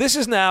 So this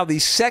is now the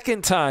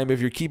second time,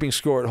 if you're keeping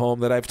score at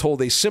home, that I've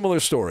told a similar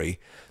story.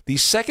 The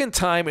second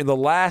time in the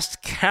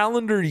last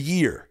calendar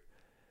year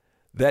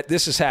that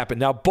this has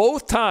happened. Now,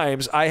 both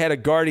times I had a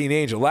guardian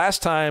angel.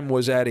 Last time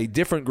was at a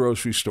different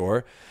grocery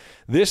store.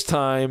 This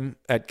time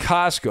at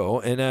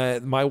Costco,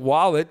 and my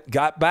wallet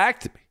got back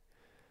to me.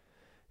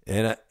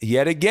 And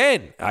yet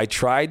again, I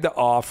tried to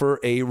offer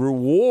a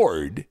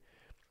reward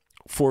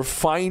for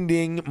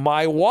finding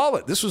my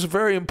wallet. This was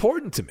very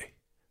important to me.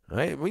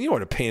 Right? Well, you know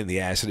what a pain in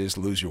the ass it is to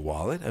lose your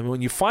wallet. I mean,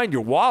 when you find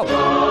your wallet,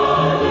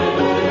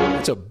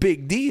 it's a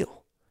big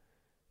deal.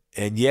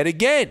 And yet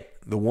again,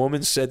 the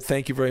woman said,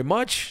 thank you very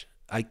much.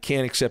 I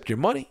can't accept your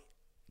money.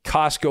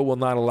 Costco will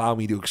not allow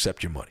me to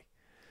accept your money.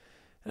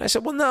 And I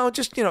said, well, no,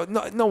 just,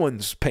 no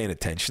one's paying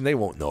attention. They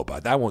won't know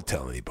about that. I won't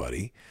tell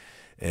anybody.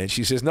 And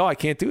she says, no, I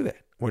can't do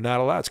that. We're not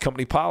allowed. It's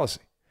company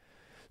policy.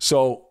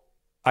 So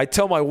I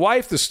tell my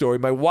wife the story.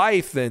 My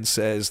wife then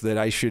says that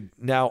I should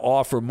now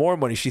offer more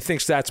money. She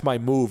thinks that's my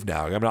move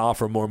now. I'm going to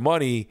offer more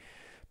money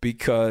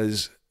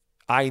because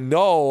I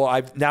know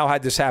I've now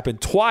had this happen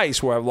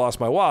twice where I've lost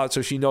my wallet,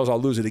 so she knows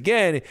I'll lose it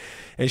again.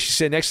 And she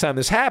said, next time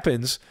this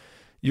happens,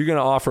 you're going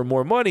to offer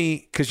more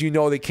money because you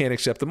know they can't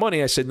accept the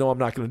money. I said, no, I'm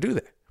not going to do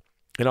that.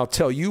 And I'll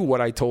tell you what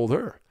I told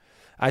her.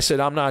 I said,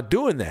 I'm not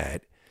doing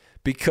that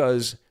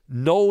because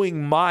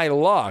knowing my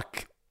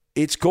luck,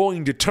 it's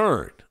going to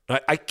turn.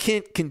 I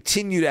can't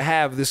continue to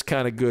have this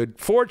kind of good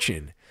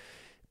fortune.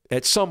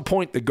 At some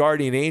point, the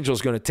guardian angel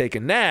is going to take a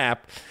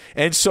nap.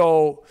 And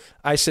so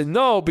I said,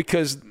 no,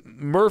 because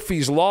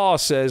Murphy's Law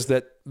says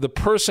that the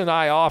person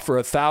I offer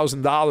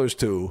 $1,000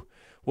 to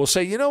will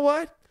say, you know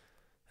what?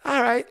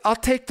 All right, I'll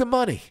take the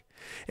money.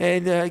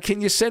 And can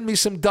you send me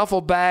some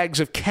duffel bags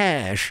of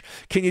cash?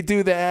 Can you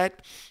do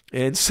that?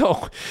 And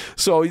so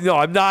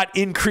I'm not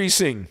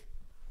increasing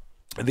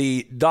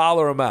the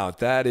dollar amount.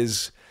 That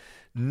is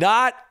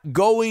not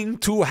going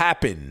to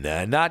happen.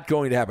 Not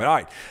going to happen. All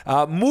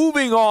right.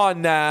 Moving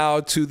on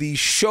now to the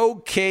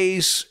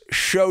Showcase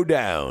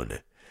Showdown.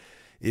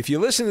 If you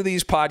listen to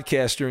these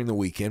podcasts during the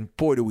weekend,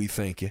 boy, do we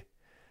thank you.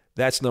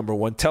 That's number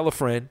one. Tell a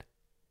friend.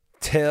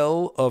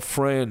 Tell a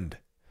friend.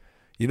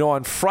 You know,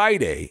 on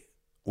Friday,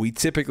 we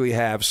typically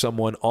have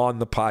someone on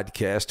the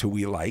podcast who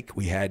we like.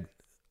 We had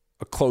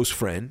a close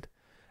friend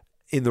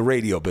in the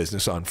radio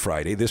business on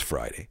Friday, this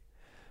Friday.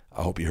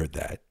 I hope you heard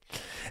that.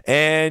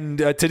 And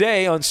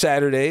today, on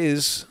Saturday,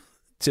 is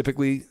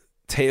typically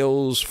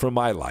tales from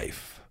my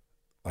life,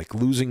 like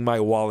losing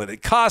my wallet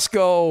at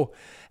Costco,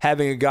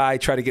 having a guy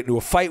try to get into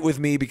a fight with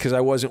me because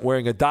I wasn't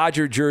wearing a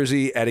Dodger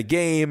jersey at a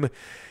game,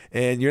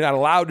 and you're not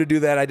allowed to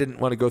do that. I didn't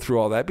want to go through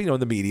all that. But, in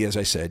the media, as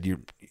I said, you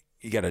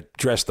got to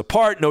dress the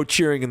part, no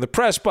cheering in the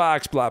press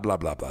box, blah, blah,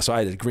 blah, blah. So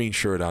I had a green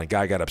shirt on. A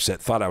guy got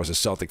upset, thought I was a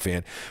Celtic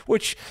fan,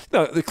 which,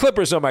 the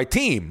Clippers are my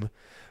team,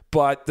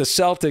 but the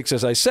Celtics,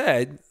 as I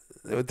said,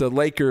 the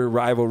Laker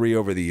rivalry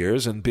over the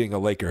years and being a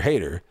Laker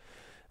hater,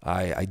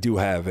 I do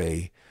have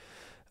a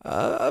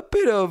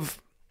bit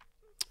of,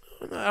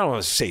 I don't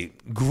want to say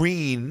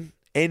green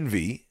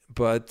envy,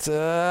 but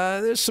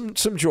there's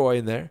some joy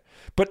in there.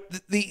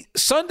 But the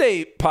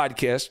Sunday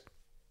podcast,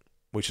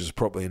 which is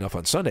appropriately enough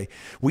on Sunday,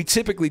 we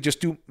typically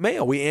just do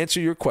mail. We answer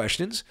your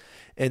questions,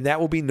 and that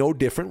will be no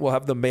different. We'll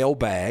have the mail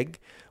bag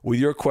with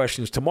your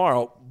questions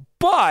tomorrow.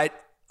 But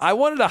I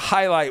wanted to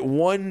highlight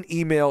one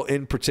email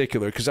in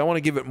particular because I want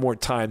to give it more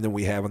time than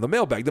we have on the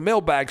mailbag. The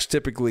mailbag's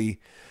typically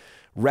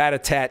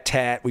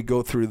rat-a-tat-tat. We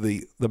go through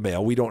the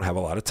mail. We don't have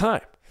a lot of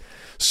time.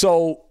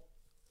 So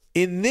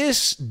in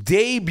this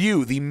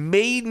debut, the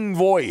maiden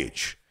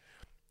voyage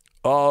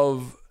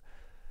of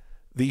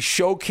the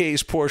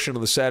Showcase portion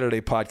of the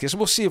Saturday podcast, and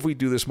we'll see if we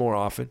do this more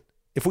often.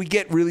 If we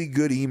get really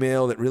good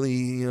email that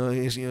really,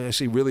 I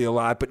say really a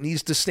lot, but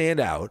needs to stand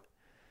out,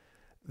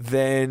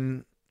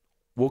 then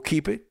we'll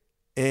keep it.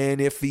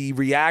 And if the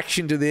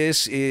reaction to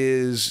this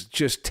is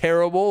just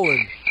terrible,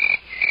 and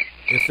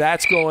if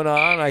that's going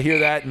on, I hear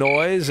that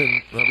noise,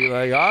 and I'll be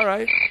like, all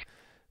right,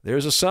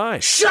 there's a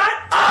sign. Shut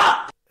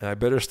up! I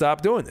better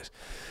stop doing this.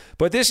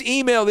 But this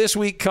email this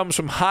week comes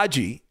from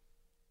Haji.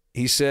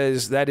 He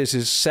says that is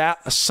his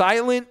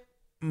silent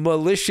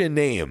militia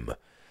name.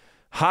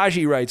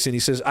 Haji writes in, he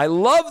says, I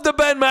love the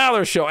Ben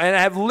Maller Show, and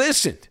I have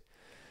listened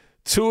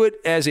to it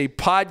as a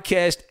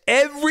podcast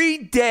every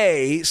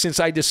day since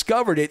I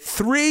discovered it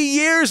 3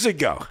 years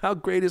ago. How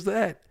great is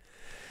that?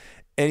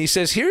 And he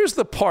says, here's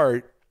the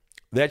part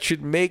that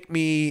should make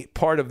me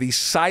part of the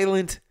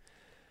silent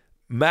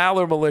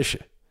Maller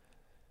militia.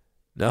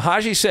 Now,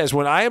 Haji says,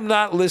 when I am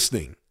not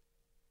listening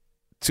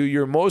to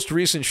your most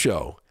recent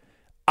show,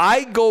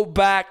 I go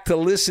back to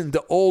listen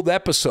to old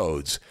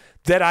episodes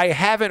that I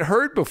haven't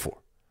heard before.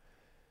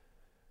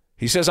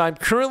 He says, I'm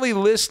currently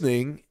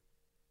listening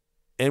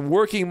and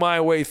working my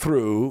way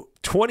through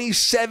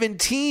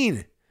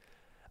 2017.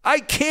 I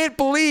can't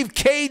believe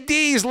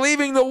KD's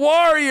leaving the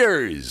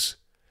Warriors.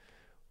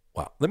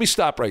 Wow. Let me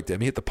stop right there.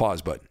 Let me hit the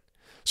pause button.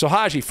 So,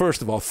 Haji,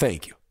 first of all,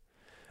 thank you.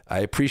 I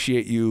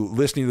appreciate you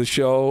listening to the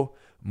show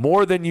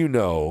more than you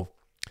know.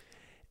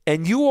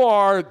 And you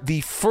are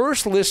the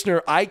first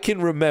listener I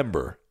can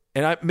remember.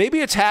 And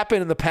maybe it's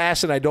happened in the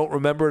past and I don't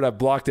remember it. I've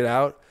blocked it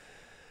out.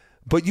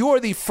 But you are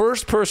the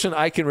first person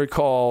I can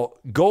recall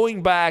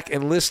going back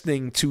and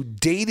listening to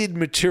dated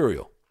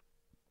material.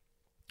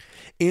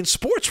 In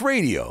sports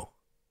radio,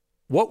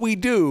 what we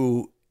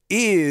do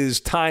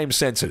is time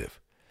sensitive.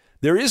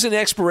 There is an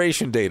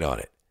expiration date on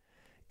it.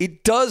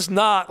 It does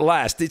not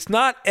last. It's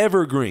not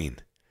evergreen.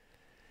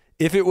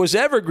 If it was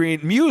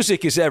evergreen,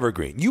 music is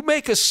evergreen. You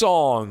make a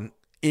song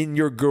in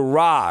your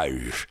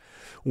garage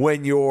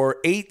when you're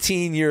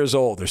 18 years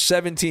old or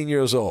 17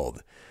 years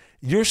old.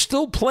 You're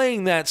still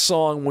playing that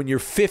song when you're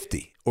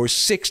 50 or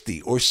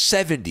 60 or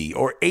 70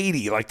 or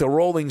 80, like the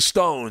Rolling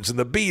Stones and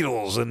the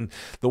Beatles and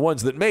the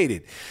ones that made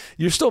it.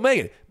 You're still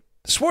making it.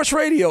 Sports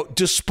radio,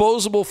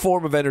 disposable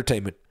form of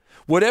entertainment.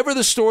 Whatever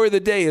the story of the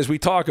day is, we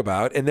talk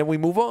about, and then we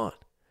move on.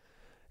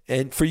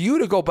 And for you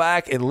to go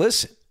back and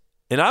listen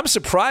And I'm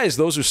surprised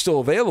those are still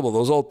available.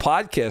 Those old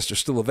podcasts are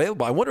still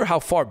available. I wonder how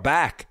far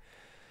back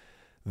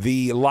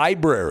the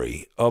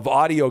library of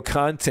audio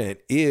content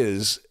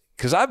is,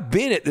 because I've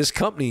been at this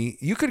company.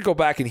 You could go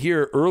back and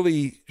hear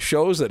early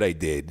shows that I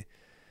did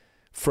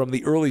from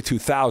the early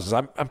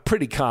 2000s. I'm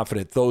pretty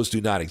confident those do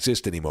not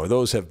exist anymore.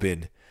 Those have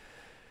been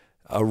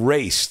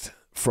erased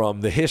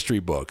from the history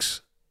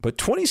books. But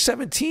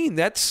 2017,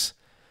 that's...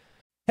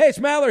 Hey, it's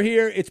Maller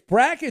here. It's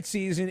bracket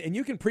season, and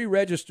you can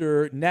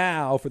pre-register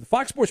now for the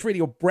Fox Sports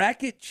Radio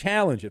Bracket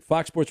Challenge at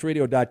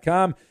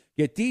foxsportsradio.com.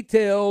 Get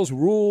details,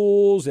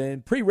 rules,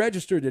 and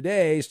pre-register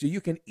today so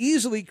you can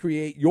easily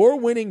create your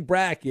winning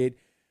bracket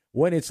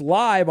when it's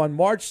live on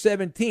March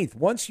 17th.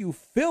 Once you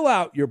fill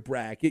out your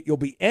bracket, you'll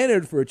be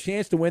entered for a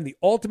chance to win the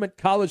ultimate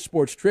college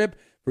sports trip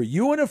for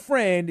you and a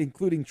friend,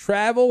 including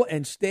travel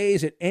and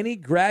stays at any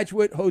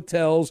Graduate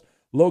Hotels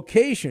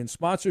location,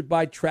 sponsored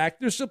by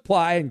Tractor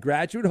Supply and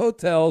Graduate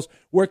Hotels,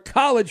 where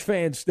college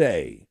fans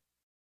stay.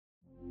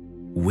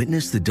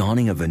 Witness the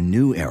dawning of a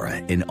new era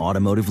in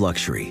automotive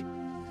luxury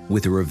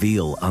with a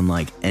reveal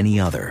unlike any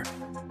other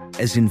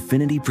as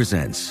Infiniti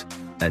presents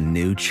a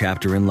new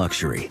chapter in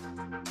luxury,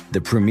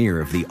 the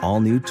premiere of the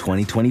all-new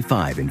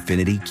 2025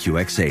 Infiniti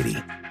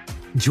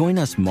QX80. Join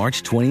us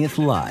March 20th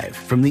live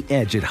from the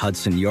Edge at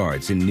Hudson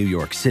Yards in New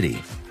York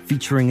City,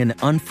 featuring an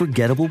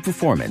unforgettable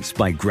performance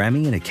by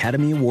Grammy and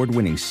Academy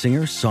Award-winning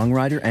singer,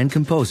 songwriter, and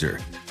composer,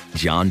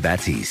 Jon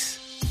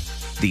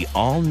Batiste. The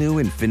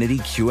all-new Infiniti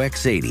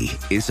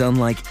QX80 is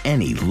unlike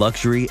any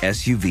luxury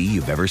SUV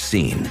you've ever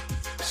seen.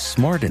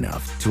 Smart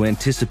enough to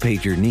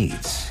anticipate your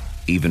needs,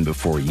 even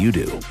before you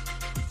do.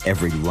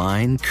 Every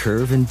line,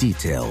 curve, and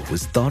detail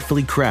was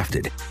thoughtfully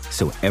crafted,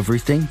 so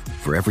everything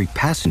for every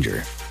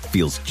passenger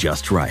feels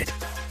just right.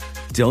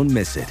 Don't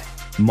miss it.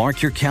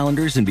 Mark your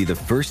calendars and be the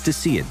first to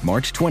see it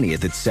March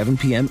 20th at 7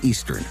 p.m.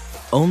 Eastern,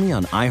 only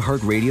on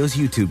iHeartRadio's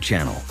YouTube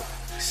channel.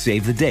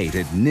 Save the date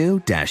at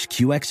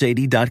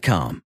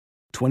new-QX80.com.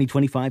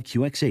 2025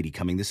 QX80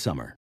 coming this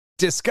summer.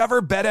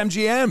 Discover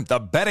BetMGM, the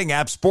betting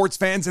app sports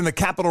fans in the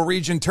capital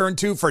region turn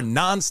to for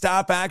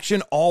nonstop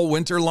action all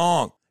winter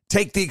long.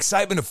 Take the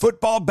excitement of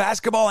football,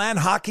 basketball, and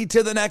hockey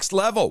to the next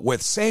level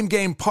with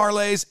same-game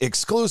parlays,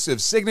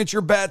 exclusive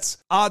signature bets,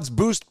 odds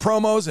boost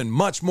promos, and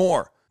much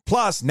more.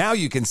 Plus, now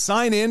you can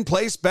sign in,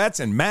 place bets,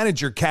 and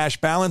manage your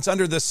cash balance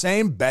under the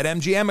same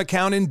BetMGM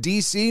account in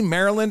D.C.,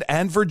 Maryland,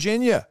 and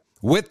Virginia.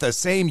 With the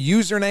same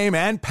username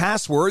and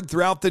password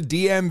throughout the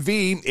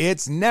DMV,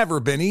 it's never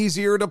been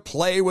easier to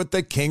play with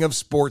the king of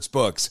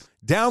sportsbooks.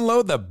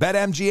 Download the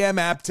BetMGM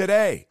app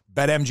today.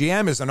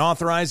 BetMGM is an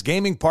authorized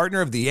gaming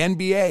partner of the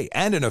NBA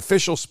and an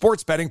official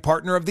sports betting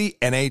partner of the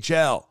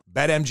NHL.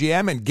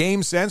 BetMGM and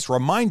GameSense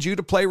remind you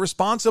to play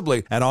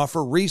responsibly and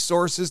offer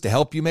resources to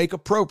help you make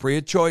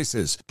appropriate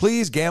choices.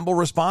 Please gamble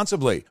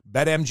responsibly.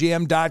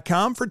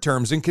 BetMGM.com for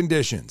terms and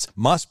conditions.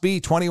 Must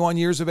be 21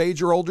 years of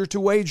age or older to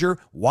wager.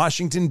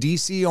 Washington,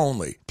 D.C.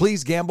 only.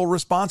 Please gamble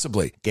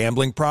responsibly.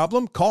 Gambling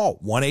problem? Call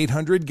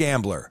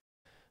 1-800-GAMBLER.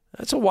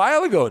 That's a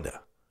while ago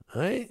now,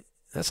 right?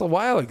 That's a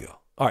while ago.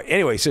 All right,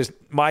 anyway, it says,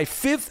 my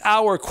fifth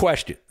hour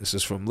question. This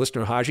is from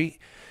listener Haji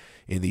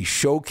in the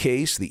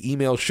showcase, the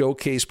email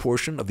showcase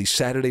portion of the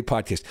Saturday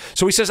podcast.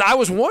 So he says, I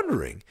was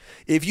wondering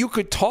if you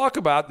could talk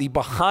about the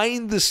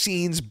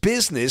behind-the-scenes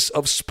business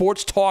of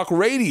sports talk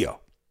radio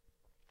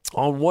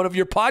on one of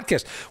your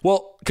podcasts.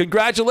 Well,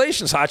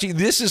 congratulations, Haji.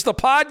 This is the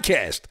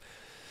podcast.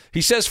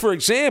 He says, for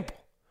example,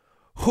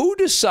 who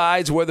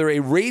decides whether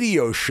a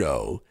radio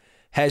show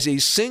has a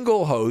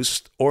single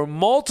host or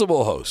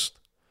multiple hosts,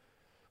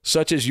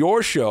 such as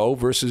your show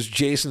versus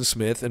Jason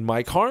Smith and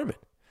Mike Harmon?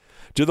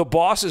 Do the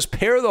bosses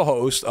pair the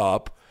host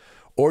up,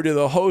 or do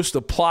the hosts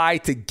apply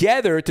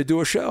together to do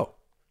a show?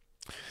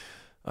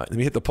 Let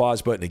me hit the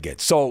pause button again.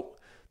 So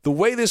the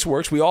way this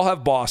works, we all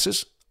have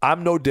bosses.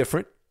 I'm no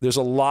different. There's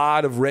a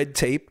lot of red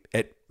tape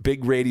at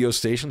big radio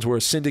stations. We're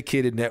a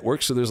syndicated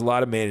network, so there's a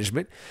lot of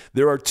management.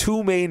 There are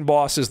two main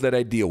bosses that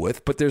I deal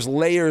with, but there's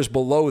layers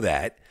below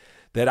that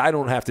I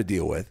don't have to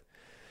deal with.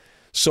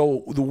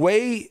 So the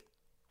way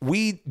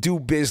we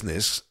do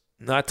business,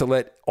 not to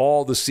let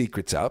all the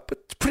secrets out, but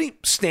it's pretty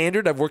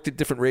standard. I've worked at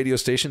different radio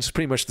stations. It's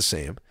pretty much the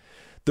same.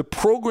 The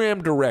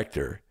program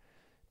director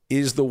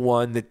is the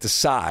one that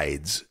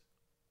decides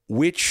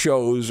which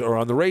shows are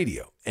on the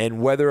radio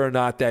and whether or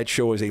not that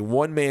show is a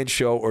one-man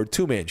show or a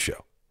two-man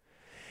show.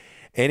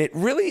 And it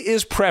really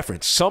is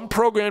preference. Some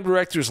program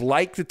directors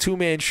like the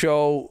two-man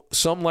show.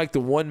 Some like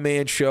the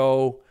one-man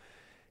show.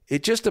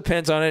 It just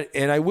depends on it.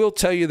 And I will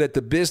tell you that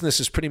the business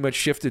is pretty much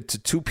shifted to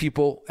two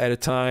people at a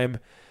time.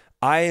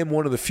 I am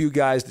one of the few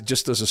guys that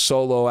just does a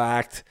solo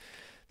act.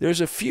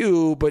 There's a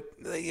few, but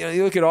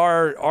you look at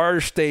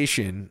our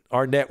station,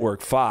 our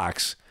network,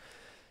 Fox.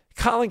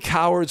 Colin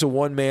Cowherd's a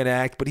one-man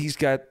act, but he's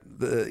got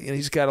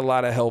a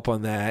lot of help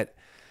on that.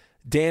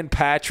 Dan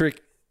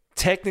Patrick,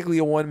 technically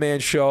a one-man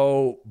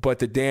show, but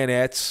the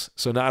Danettes,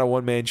 so not a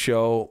one-man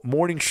show.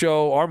 Morning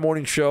show, our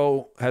morning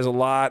show has a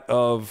lot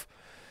of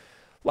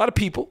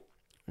people,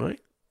 right?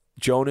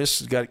 Jonas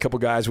has got a couple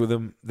guys with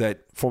him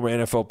that former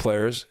NFL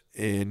players,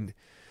 and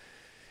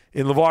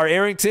in LeVar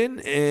Arrington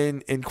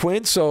and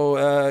Quinn.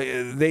 So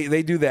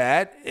they do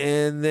that.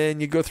 And then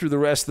you go through the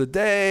rest of the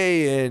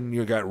day, and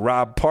you got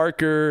Rob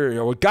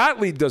Parker.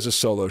 Gottlieb does a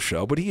solo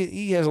show, but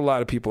he has a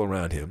lot of people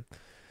around him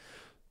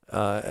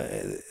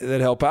that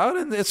help out.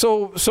 And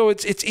so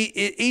it's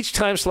each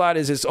time slot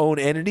is its own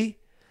entity.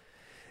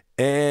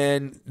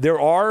 And there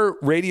are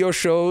radio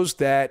shows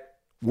that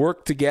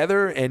work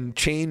together and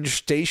change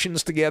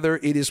stations together.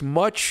 It is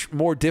much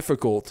more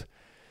difficult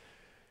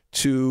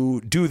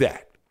to do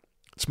that.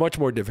 It's much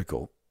more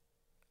difficult.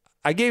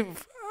 I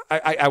didn't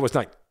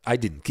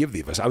give the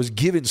advice. I was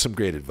given some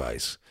great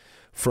advice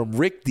from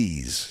Rick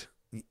Dees.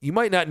 You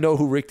might not know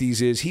who Rick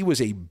Dees is. He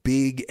was a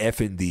big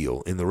effing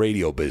deal in the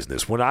radio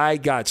business. When I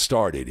got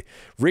started,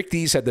 Rick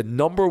Dees had the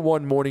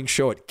 #1 morning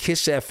show at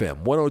Kiss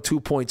FM,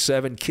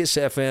 102.7 Kiss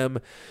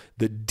FM.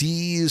 The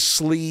Dees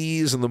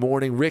sleaze in the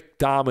morning. Rick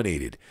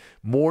dominated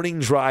morning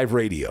drive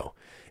radio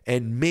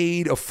and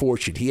made a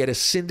fortune. He had a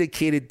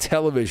syndicated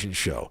television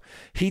show.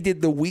 He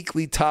did the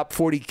weekly Top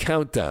 40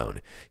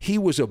 countdown. He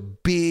was a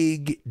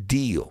big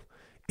deal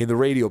in the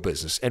radio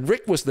business. And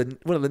Rick was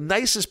one of the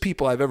nicest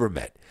people I've ever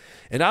met.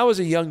 And I was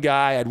a young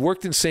guy. I'd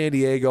worked in San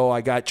Diego.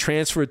 I got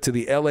transferred to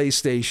the LA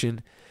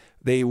station.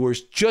 They were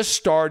just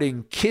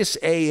starting Kiss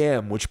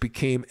AM, which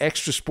became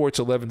Extra Sports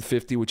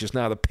 1150, which is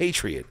now the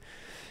Patriot.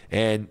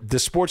 And the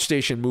sports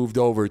station moved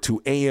over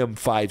to AM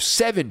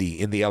 570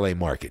 in the LA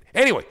market.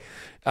 Anyway,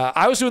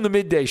 I was doing the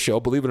midday show.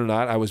 Believe it or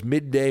not, I was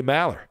Midday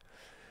Maller.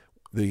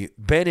 The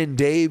Ben and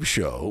Dave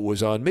show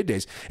was on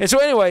middays. And so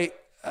anyway,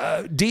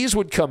 Dees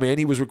would come in.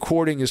 He was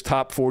recording his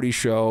Top 40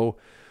 show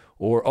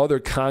or other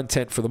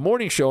content for the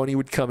morning show, and he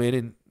would come in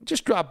and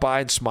just drop by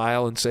and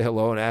smile and say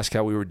hello and ask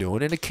how we were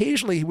doing. And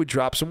occasionally he would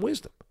drop some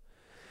wisdom.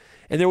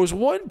 And there was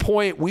one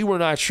point we were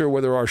not sure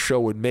whether our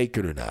show would make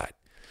it or not.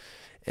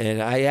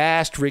 And I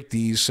asked Rick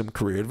Dees some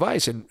career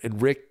advice,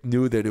 and Rick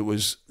knew that it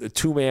was a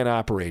two-man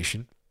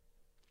operation.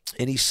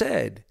 And he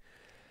said,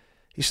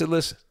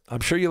 listen, I'm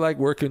sure you like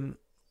working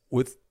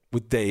with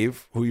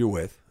Dave, who you're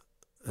with.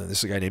 This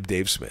is a guy named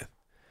Dave Smith.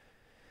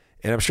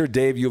 And I'm sure,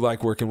 Dave, you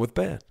like working with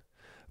Ben.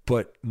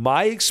 But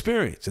my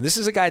experience, and this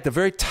is a guy at the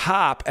very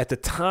top at the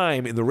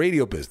time in the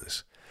radio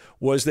business,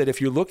 was that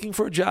if you're looking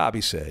for a job,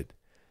 he said,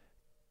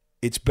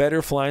 it's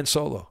better flying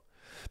solo.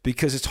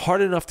 Because it's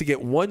hard enough to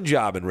get one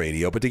job in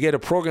radio, but to get a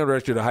program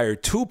director to hire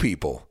two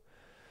people,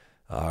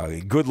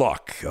 good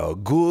luck.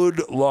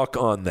 Good luck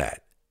on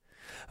that.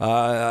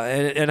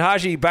 And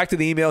Haji, back to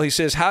the email, he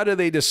says, how do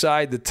they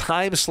decide the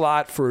time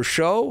slot for a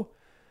show?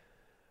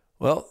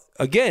 Well,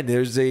 again,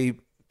 there's a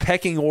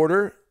pecking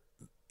order.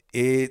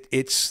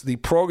 It's the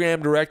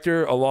program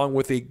director along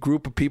with a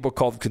group of people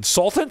called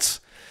consultants,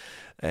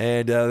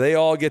 and they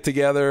all get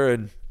together,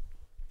 and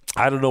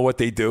I don't know what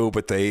they do,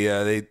 but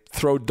they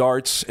throw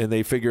darts and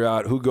they figure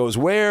out who goes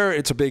where.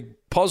 It's a big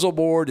puzzle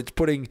board. It's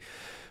putting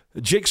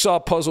jigsaw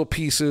puzzle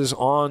pieces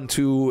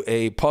onto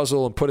a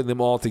puzzle and putting them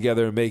all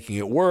together and making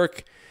it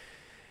work.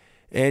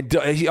 And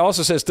he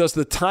also says, does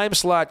the time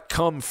slot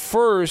come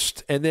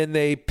first and then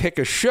they pick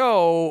a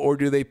show, or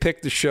do they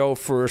pick the show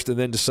first and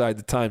then decide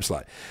the time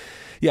slot?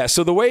 Yeah,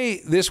 so the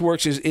way this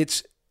works is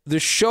it's the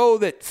show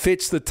that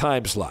fits the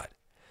time slot.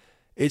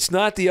 It's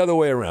not the other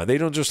way around. They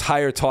don't just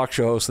hire talk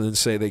show hosts and then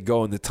say they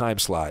go in the time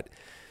slot.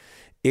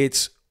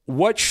 It's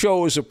what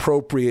show is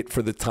appropriate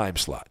for the time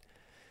slot.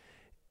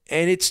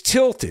 And it's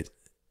tilted.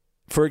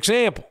 For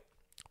example,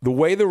 the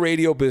way the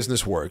radio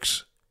business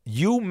works,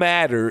 you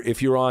matter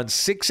if you're on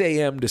 6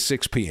 a.m. to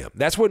 6 p.m.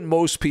 That's when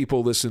most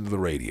people listen to the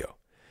radio.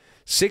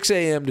 6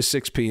 a.m. to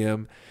 6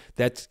 p.m.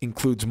 That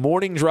includes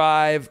morning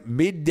drive,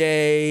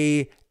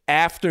 midday,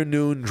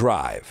 afternoon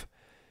drive.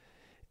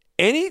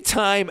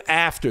 Anytime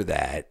after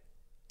that,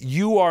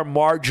 you are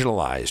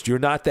marginalized. You're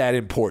not that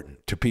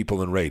important to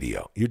people in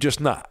radio. You're just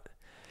not.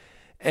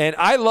 And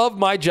I love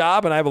my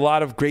job, and I have a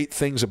lot of great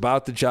things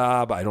about the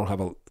job. I don't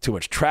have too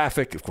much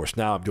traffic. Of course,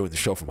 now I'm doing the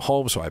show from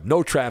home, so I have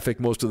no traffic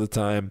most of the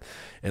time,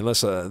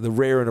 unless the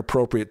rare and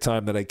appropriate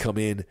time that I come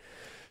in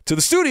to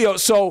the studio.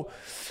 So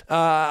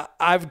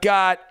I've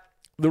got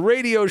the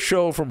radio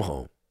show from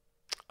home.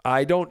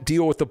 I don't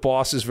deal with the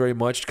bosses very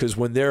much because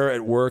when they're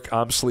at work,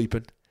 I'm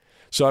sleeping.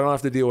 So I don't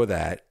have to deal with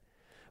that.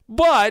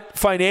 But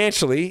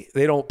financially,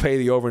 they don't pay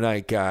the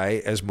overnight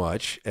guy as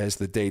much as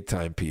the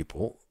daytime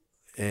people.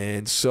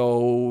 And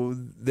so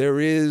there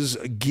is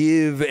a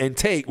give and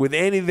take with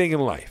anything in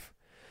life.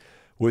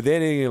 With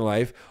anything in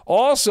life.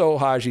 Also,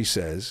 Haji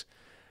says,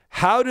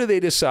 how do they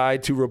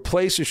decide to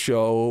replace a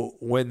show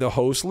when the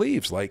host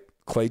leaves? Like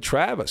Clay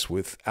Travis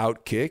with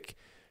Outkick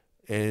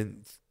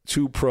and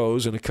two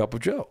pros and a cup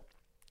of Joe.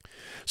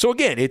 So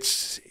again, it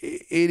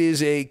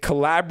is a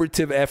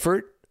collaborative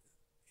effort.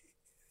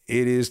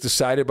 It is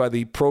decided by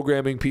the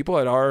programming people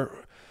at our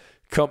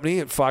company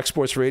at Fox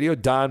Sports Radio.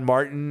 Don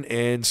Martin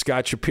and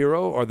Scott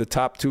Shapiro are the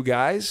top two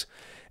guys.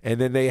 And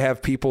then they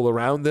have people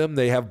around them.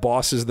 They have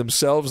bosses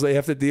themselves they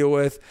have to deal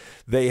with.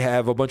 They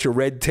have a bunch of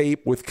red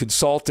tape with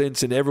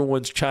consultants, and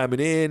everyone's chiming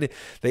in.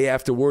 They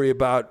have to worry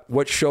about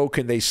what show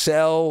can they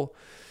sell,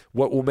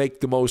 what will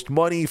make the most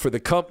money for the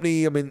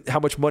company. I mean, how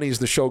much money is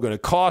the show going to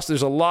cost?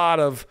 There's a lot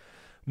of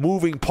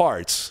moving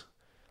parts,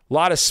 a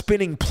lot of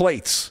spinning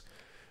plates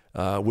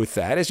with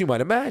that, as you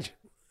might imagine.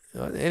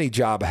 Any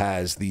job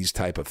has these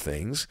type of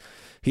things.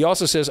 He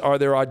also says, are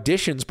there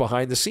auditions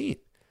behind the scene?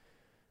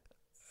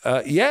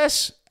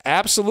 Yes,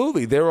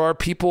 absolutely. There are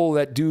people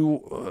that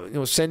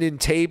do send in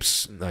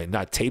tapes,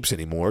 not tapes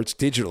anymore, it's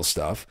digital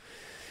stuff.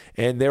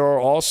 And there are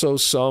also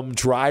some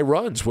dry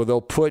runs where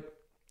they'll put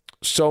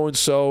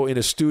so-and-so in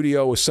a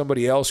studio with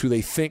somebody else who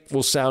they think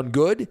will sound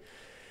good,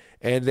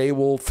 and they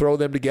will throw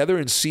them together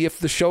and see if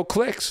the show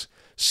clicks,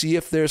 see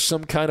if there's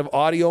some kind of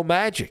audio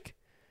magic,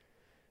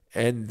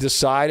 and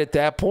decide at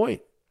that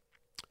point.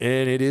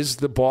 And it is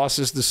the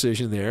boss's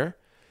decision there.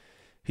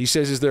 He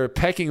says, is there a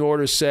pecking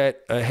order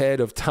set ahead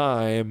of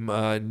time,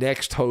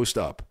 next host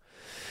up?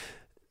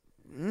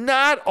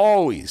 Not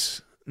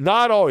always.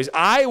 Not always.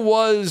 I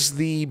was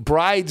the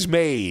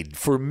bridesmaid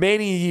for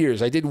many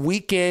years. I did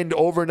weekend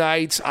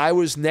overnights. I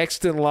was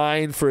next in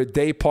line for a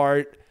day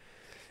part,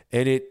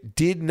 and it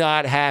did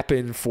not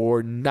happen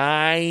for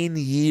 9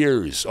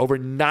 years. Over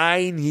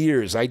 9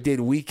 years, I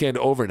did weekend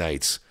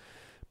overnights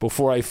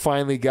before I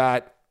finally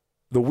got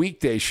the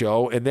weekday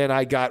show, and then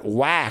I got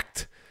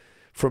whacked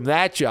from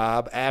that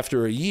job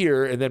after a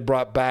year and then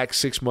brought back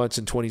 6 months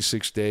and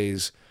 26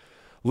 days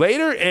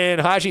later.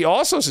 And Haji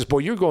also says, boy,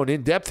 you're going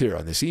in depth here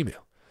on this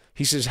email.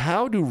 He says,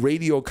 how do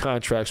radio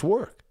contracts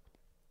work?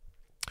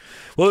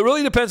 Well, it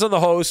really depends on the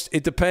host.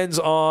 It depends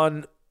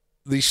on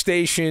the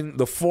station,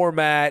 the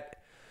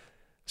format.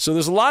 So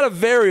there's a lot of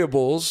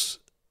variables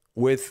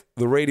with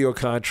the radio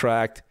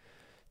contract.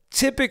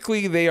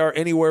 Typically, they are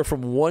anywhere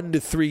from 1 to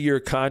 3 year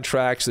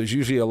contracts. There's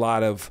usually a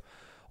lot of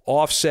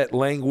offset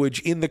language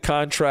in the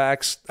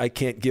contracts. I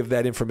can't give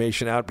that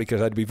information out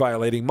because I'd be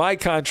violating my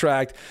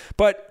contract.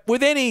 But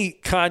with any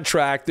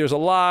contract, there's a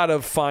lot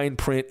of fine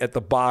print at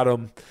the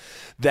bottom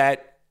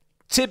that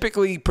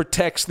typically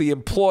protects the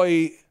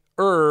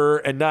employer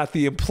and not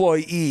the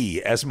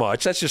employee as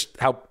much. That's just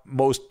how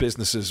most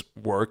businesses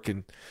work,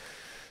 and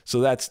so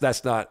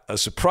that's not a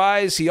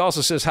surprise. He also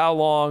says, how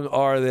long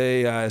are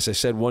they, as I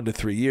said, 1 to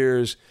 3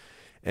 years,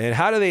 and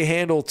how do they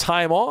handle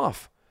time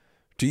off?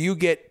 Do you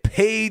get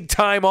paid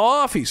time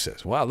off? He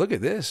says, wow, look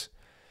at this.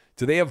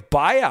 Do they have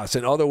buyouts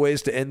and other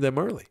ways to end them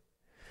early?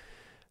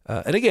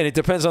 And again, it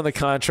depends on the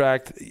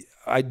contract.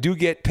 I do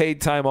get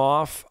paid time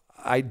off.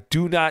 I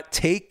do not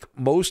take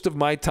most of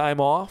my time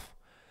off.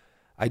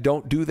 I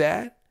don't do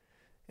that.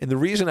 And the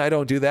reason I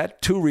don't do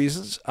that, 2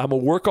 reasons. I'm a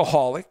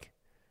workaholic.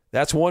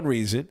 That's one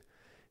reason.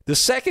 The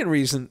second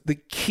reason, the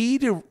key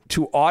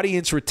to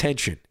audience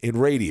retention in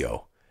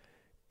radio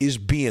is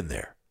being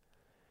there.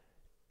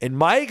 And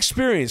my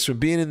experience from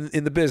being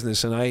in the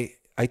business, and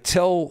I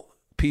tell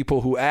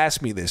people who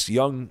ask me this,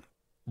 young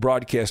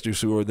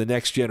broadcasters who are the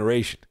next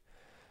generation,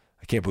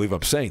 I can't believe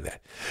I'm saying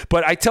that.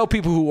 But I tell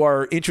people who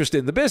are interested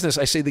in the business,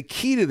 I say the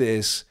key to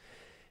this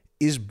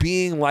is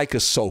being like a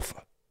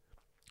sofa.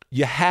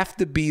 You have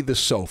to be the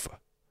sofa.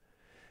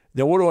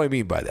 Now, what do I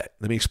mean by that?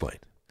 Let me explain.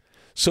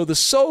 So the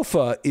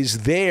sofa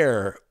is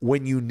there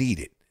when you need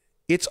it.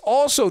 It's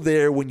also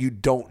there when you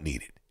don't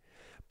need it.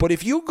 But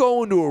if you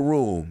go into a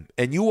room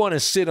and you want to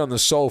sit on the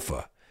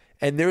sofa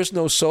and there's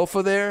no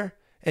sofa there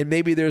and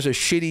maybe there's a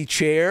shitty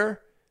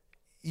chair,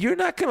 you're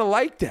not going to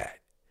like that.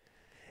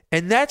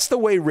 And that's the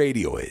way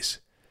radio is.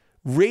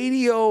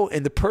 Radio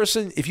and the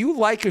person, if you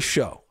like a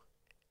show,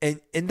 and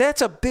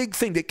that's a big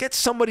thing, to get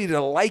somebody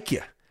to like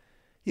you.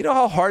 You know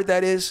how hard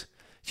that is?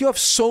 You have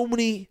so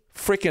many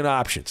freaking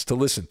options to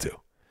listen to.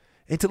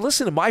 And to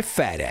listen to my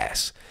fat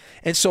ass.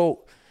 And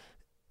so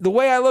the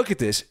way I look at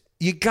this,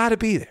 you got to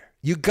be there.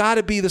 You got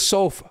to be the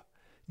sofa.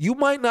 You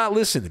might not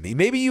listen to me.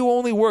 Maybe you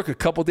only work a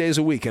couple days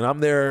a week and I'm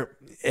there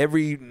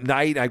every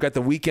night. I've got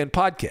the weekend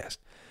podcast.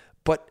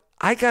 But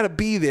I got to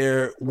be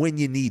there when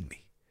you need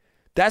me.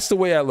 That's the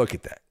way I look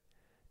at that.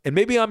 And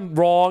maybe I'm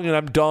wrong and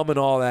I'm dumb and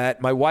all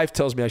that. My wife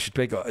tells me I should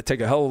take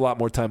a hell of a lot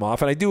more time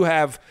off. And I do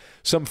have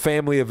some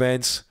family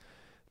events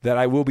that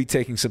I will be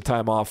taking some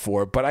time off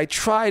for. But I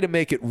try to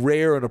make it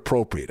rare and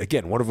appropriate.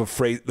 Again, one of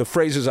the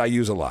phrases I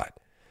use a lot.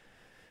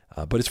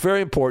 But it's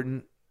very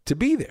important to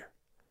be there.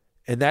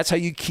 And that's how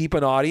you keep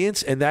an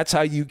audience. And that's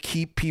how you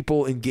keep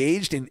people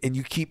engaged and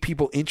you keep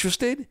people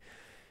interested.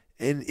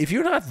 And if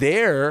you're not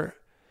there,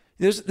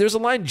 there's a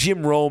line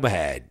Jim Rome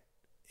had.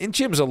 And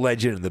Jim's a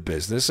legend in the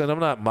business, and I'm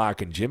not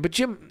mocking Jim, but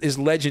Jim is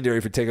legendary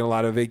for taking a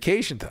lot of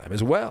vacation time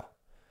as well.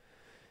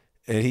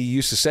 And he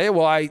used to say,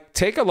 well, I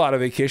take a lot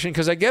of vacation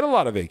because I get a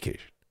lot of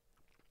vacation.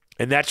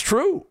 And that's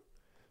true.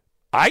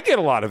 I get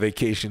a lot of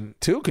vacation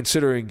too,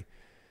 considering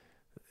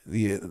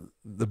the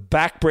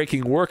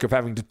backbreaking work of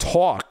having to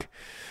talk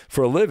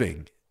for a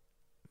living.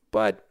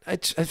 But I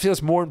feel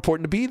it's more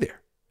important to be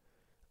there.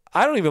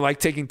 I don't even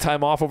like taking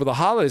time off over the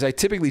holidays. I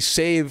typically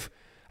save...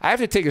 I have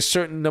to take a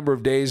certain number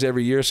of days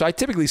every year, so I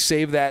typically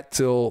save that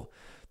till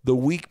the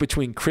week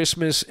between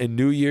Christmas and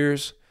New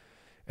Year's,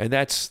 and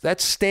that's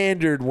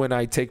standard when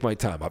I take my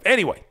time off.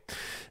 Anyway,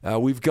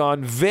 we've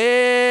gone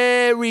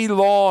very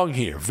long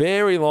here,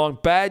 very long.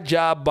 Bad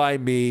job by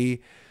me.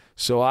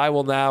 So I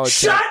will now...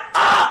 Shut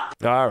up!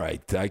 All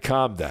right, I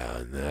calm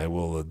down. I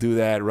will do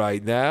that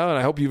right now, and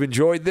I hope you've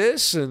enjoyed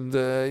this. And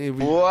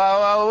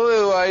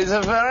Wow, it's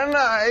very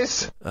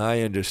nice. I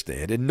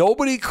understand. And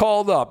nobody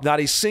called up. Not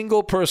a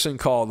single person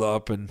called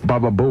up and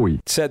Baba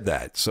Booey said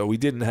that. So we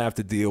didn't have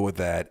to deal with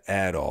that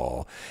at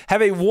all.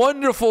 Have a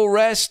wonderful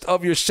rest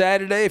of your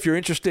Saturday. If you're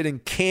interested in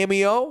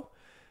Cameo,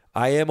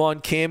 I am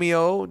on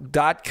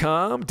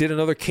Cameo.com. Did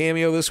another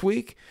Cameo this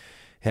week.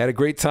 Had a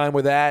great time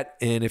with that.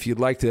 And if you'd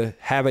like to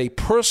have a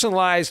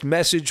personalized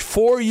message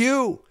for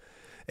you,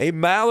 a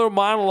Maller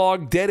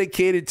monologue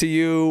dedicated to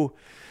you,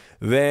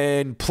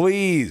 then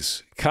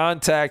please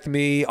contact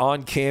me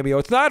on Cameo.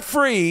 It's not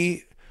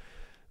free,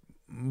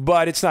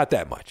 but it's not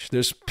that much.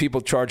 There's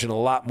people charging a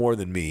lot more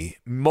than me.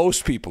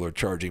 Most people are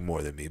charging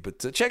more than me,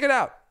 but check it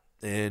out.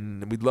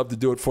 And we'd love to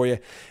do it for you.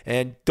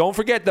 And don't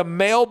forget the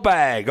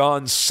mailbag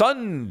on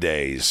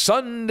Sunday.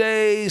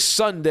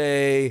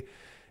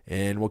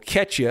 And we'll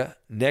catch you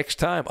next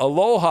time.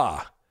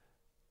 Aloha.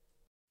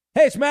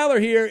 Hey, it's Maller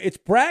here. It's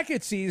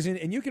bracket season,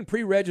 and you can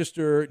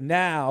pre-register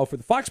now for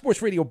the Fox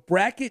Sports Radio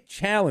Bracket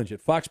Challenge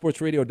at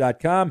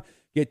foxsportsradio.com.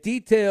 Get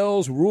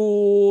details,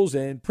 rules,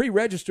 and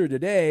pre-register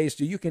today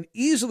so you can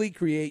easily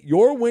create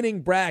your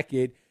winning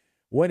bracket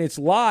when it's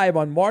live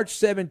on March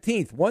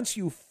 17th. Once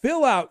you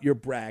fill out your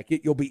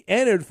bracket, you'll be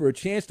entered for a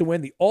chance to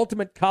win the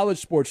ultimate college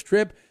sports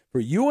trip for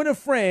you and a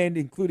friend,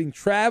 including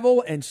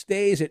travel and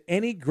stays at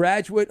any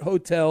Graduate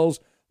Hotels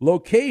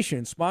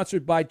location,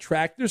 sponsored by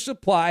Tractor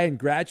Supply and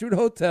Graduate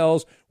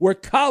Hotels, where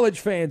college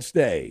fans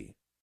stay.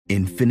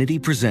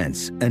 Infiniti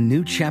presents a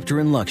new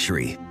chapter in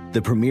luxury,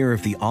 the premiere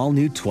of the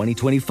all-new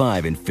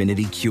 2025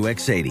 Infiniti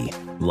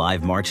QX80,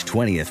 live March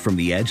 20th from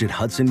the Edge at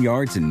Hudson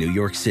Yards in New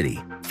York City,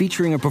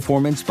 featuring a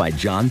performance by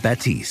John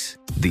Batiste.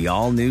 The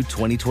all-new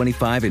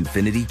 2025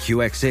 Infiniti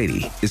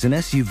QX80 is an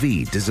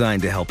SUV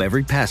designed to help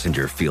every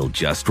passenger feel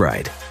just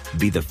right.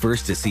 Be the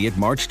first to see it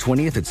March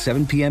 20th at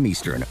 7 p.m.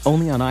 Eastern,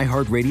 only on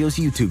iHeartRadio's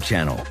YouTube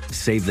channel.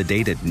 Save the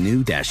date at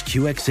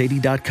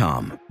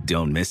new-QX80.com.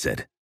 Don't miss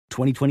it.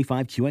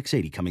 2025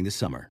 QX80 coming this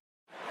summer.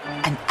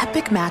 An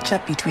epic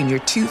matchup between your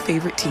two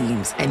favorite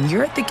teams, and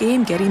you're at the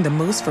game getting the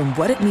most from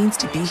what it means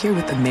to be here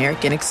with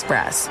American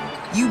Express.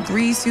 You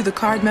breeze through the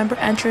card member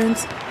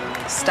entrance,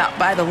 stop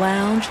by the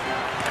lounge.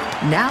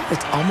 Now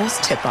it's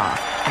almost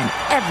tip-off, and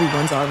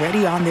everyone's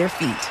already on their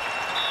feet.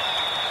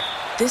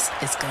 This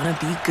is gonna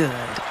be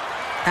good.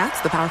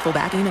 That's the powerful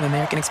backing of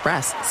American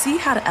Express. See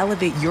how to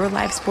elevate your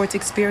live sports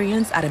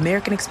experience at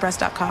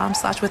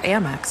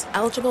americanexpress.com/withAmex.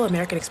 Eligible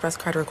American Express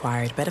card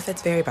required.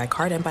 Benefits vary by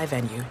card and by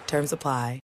venue. Terms apply.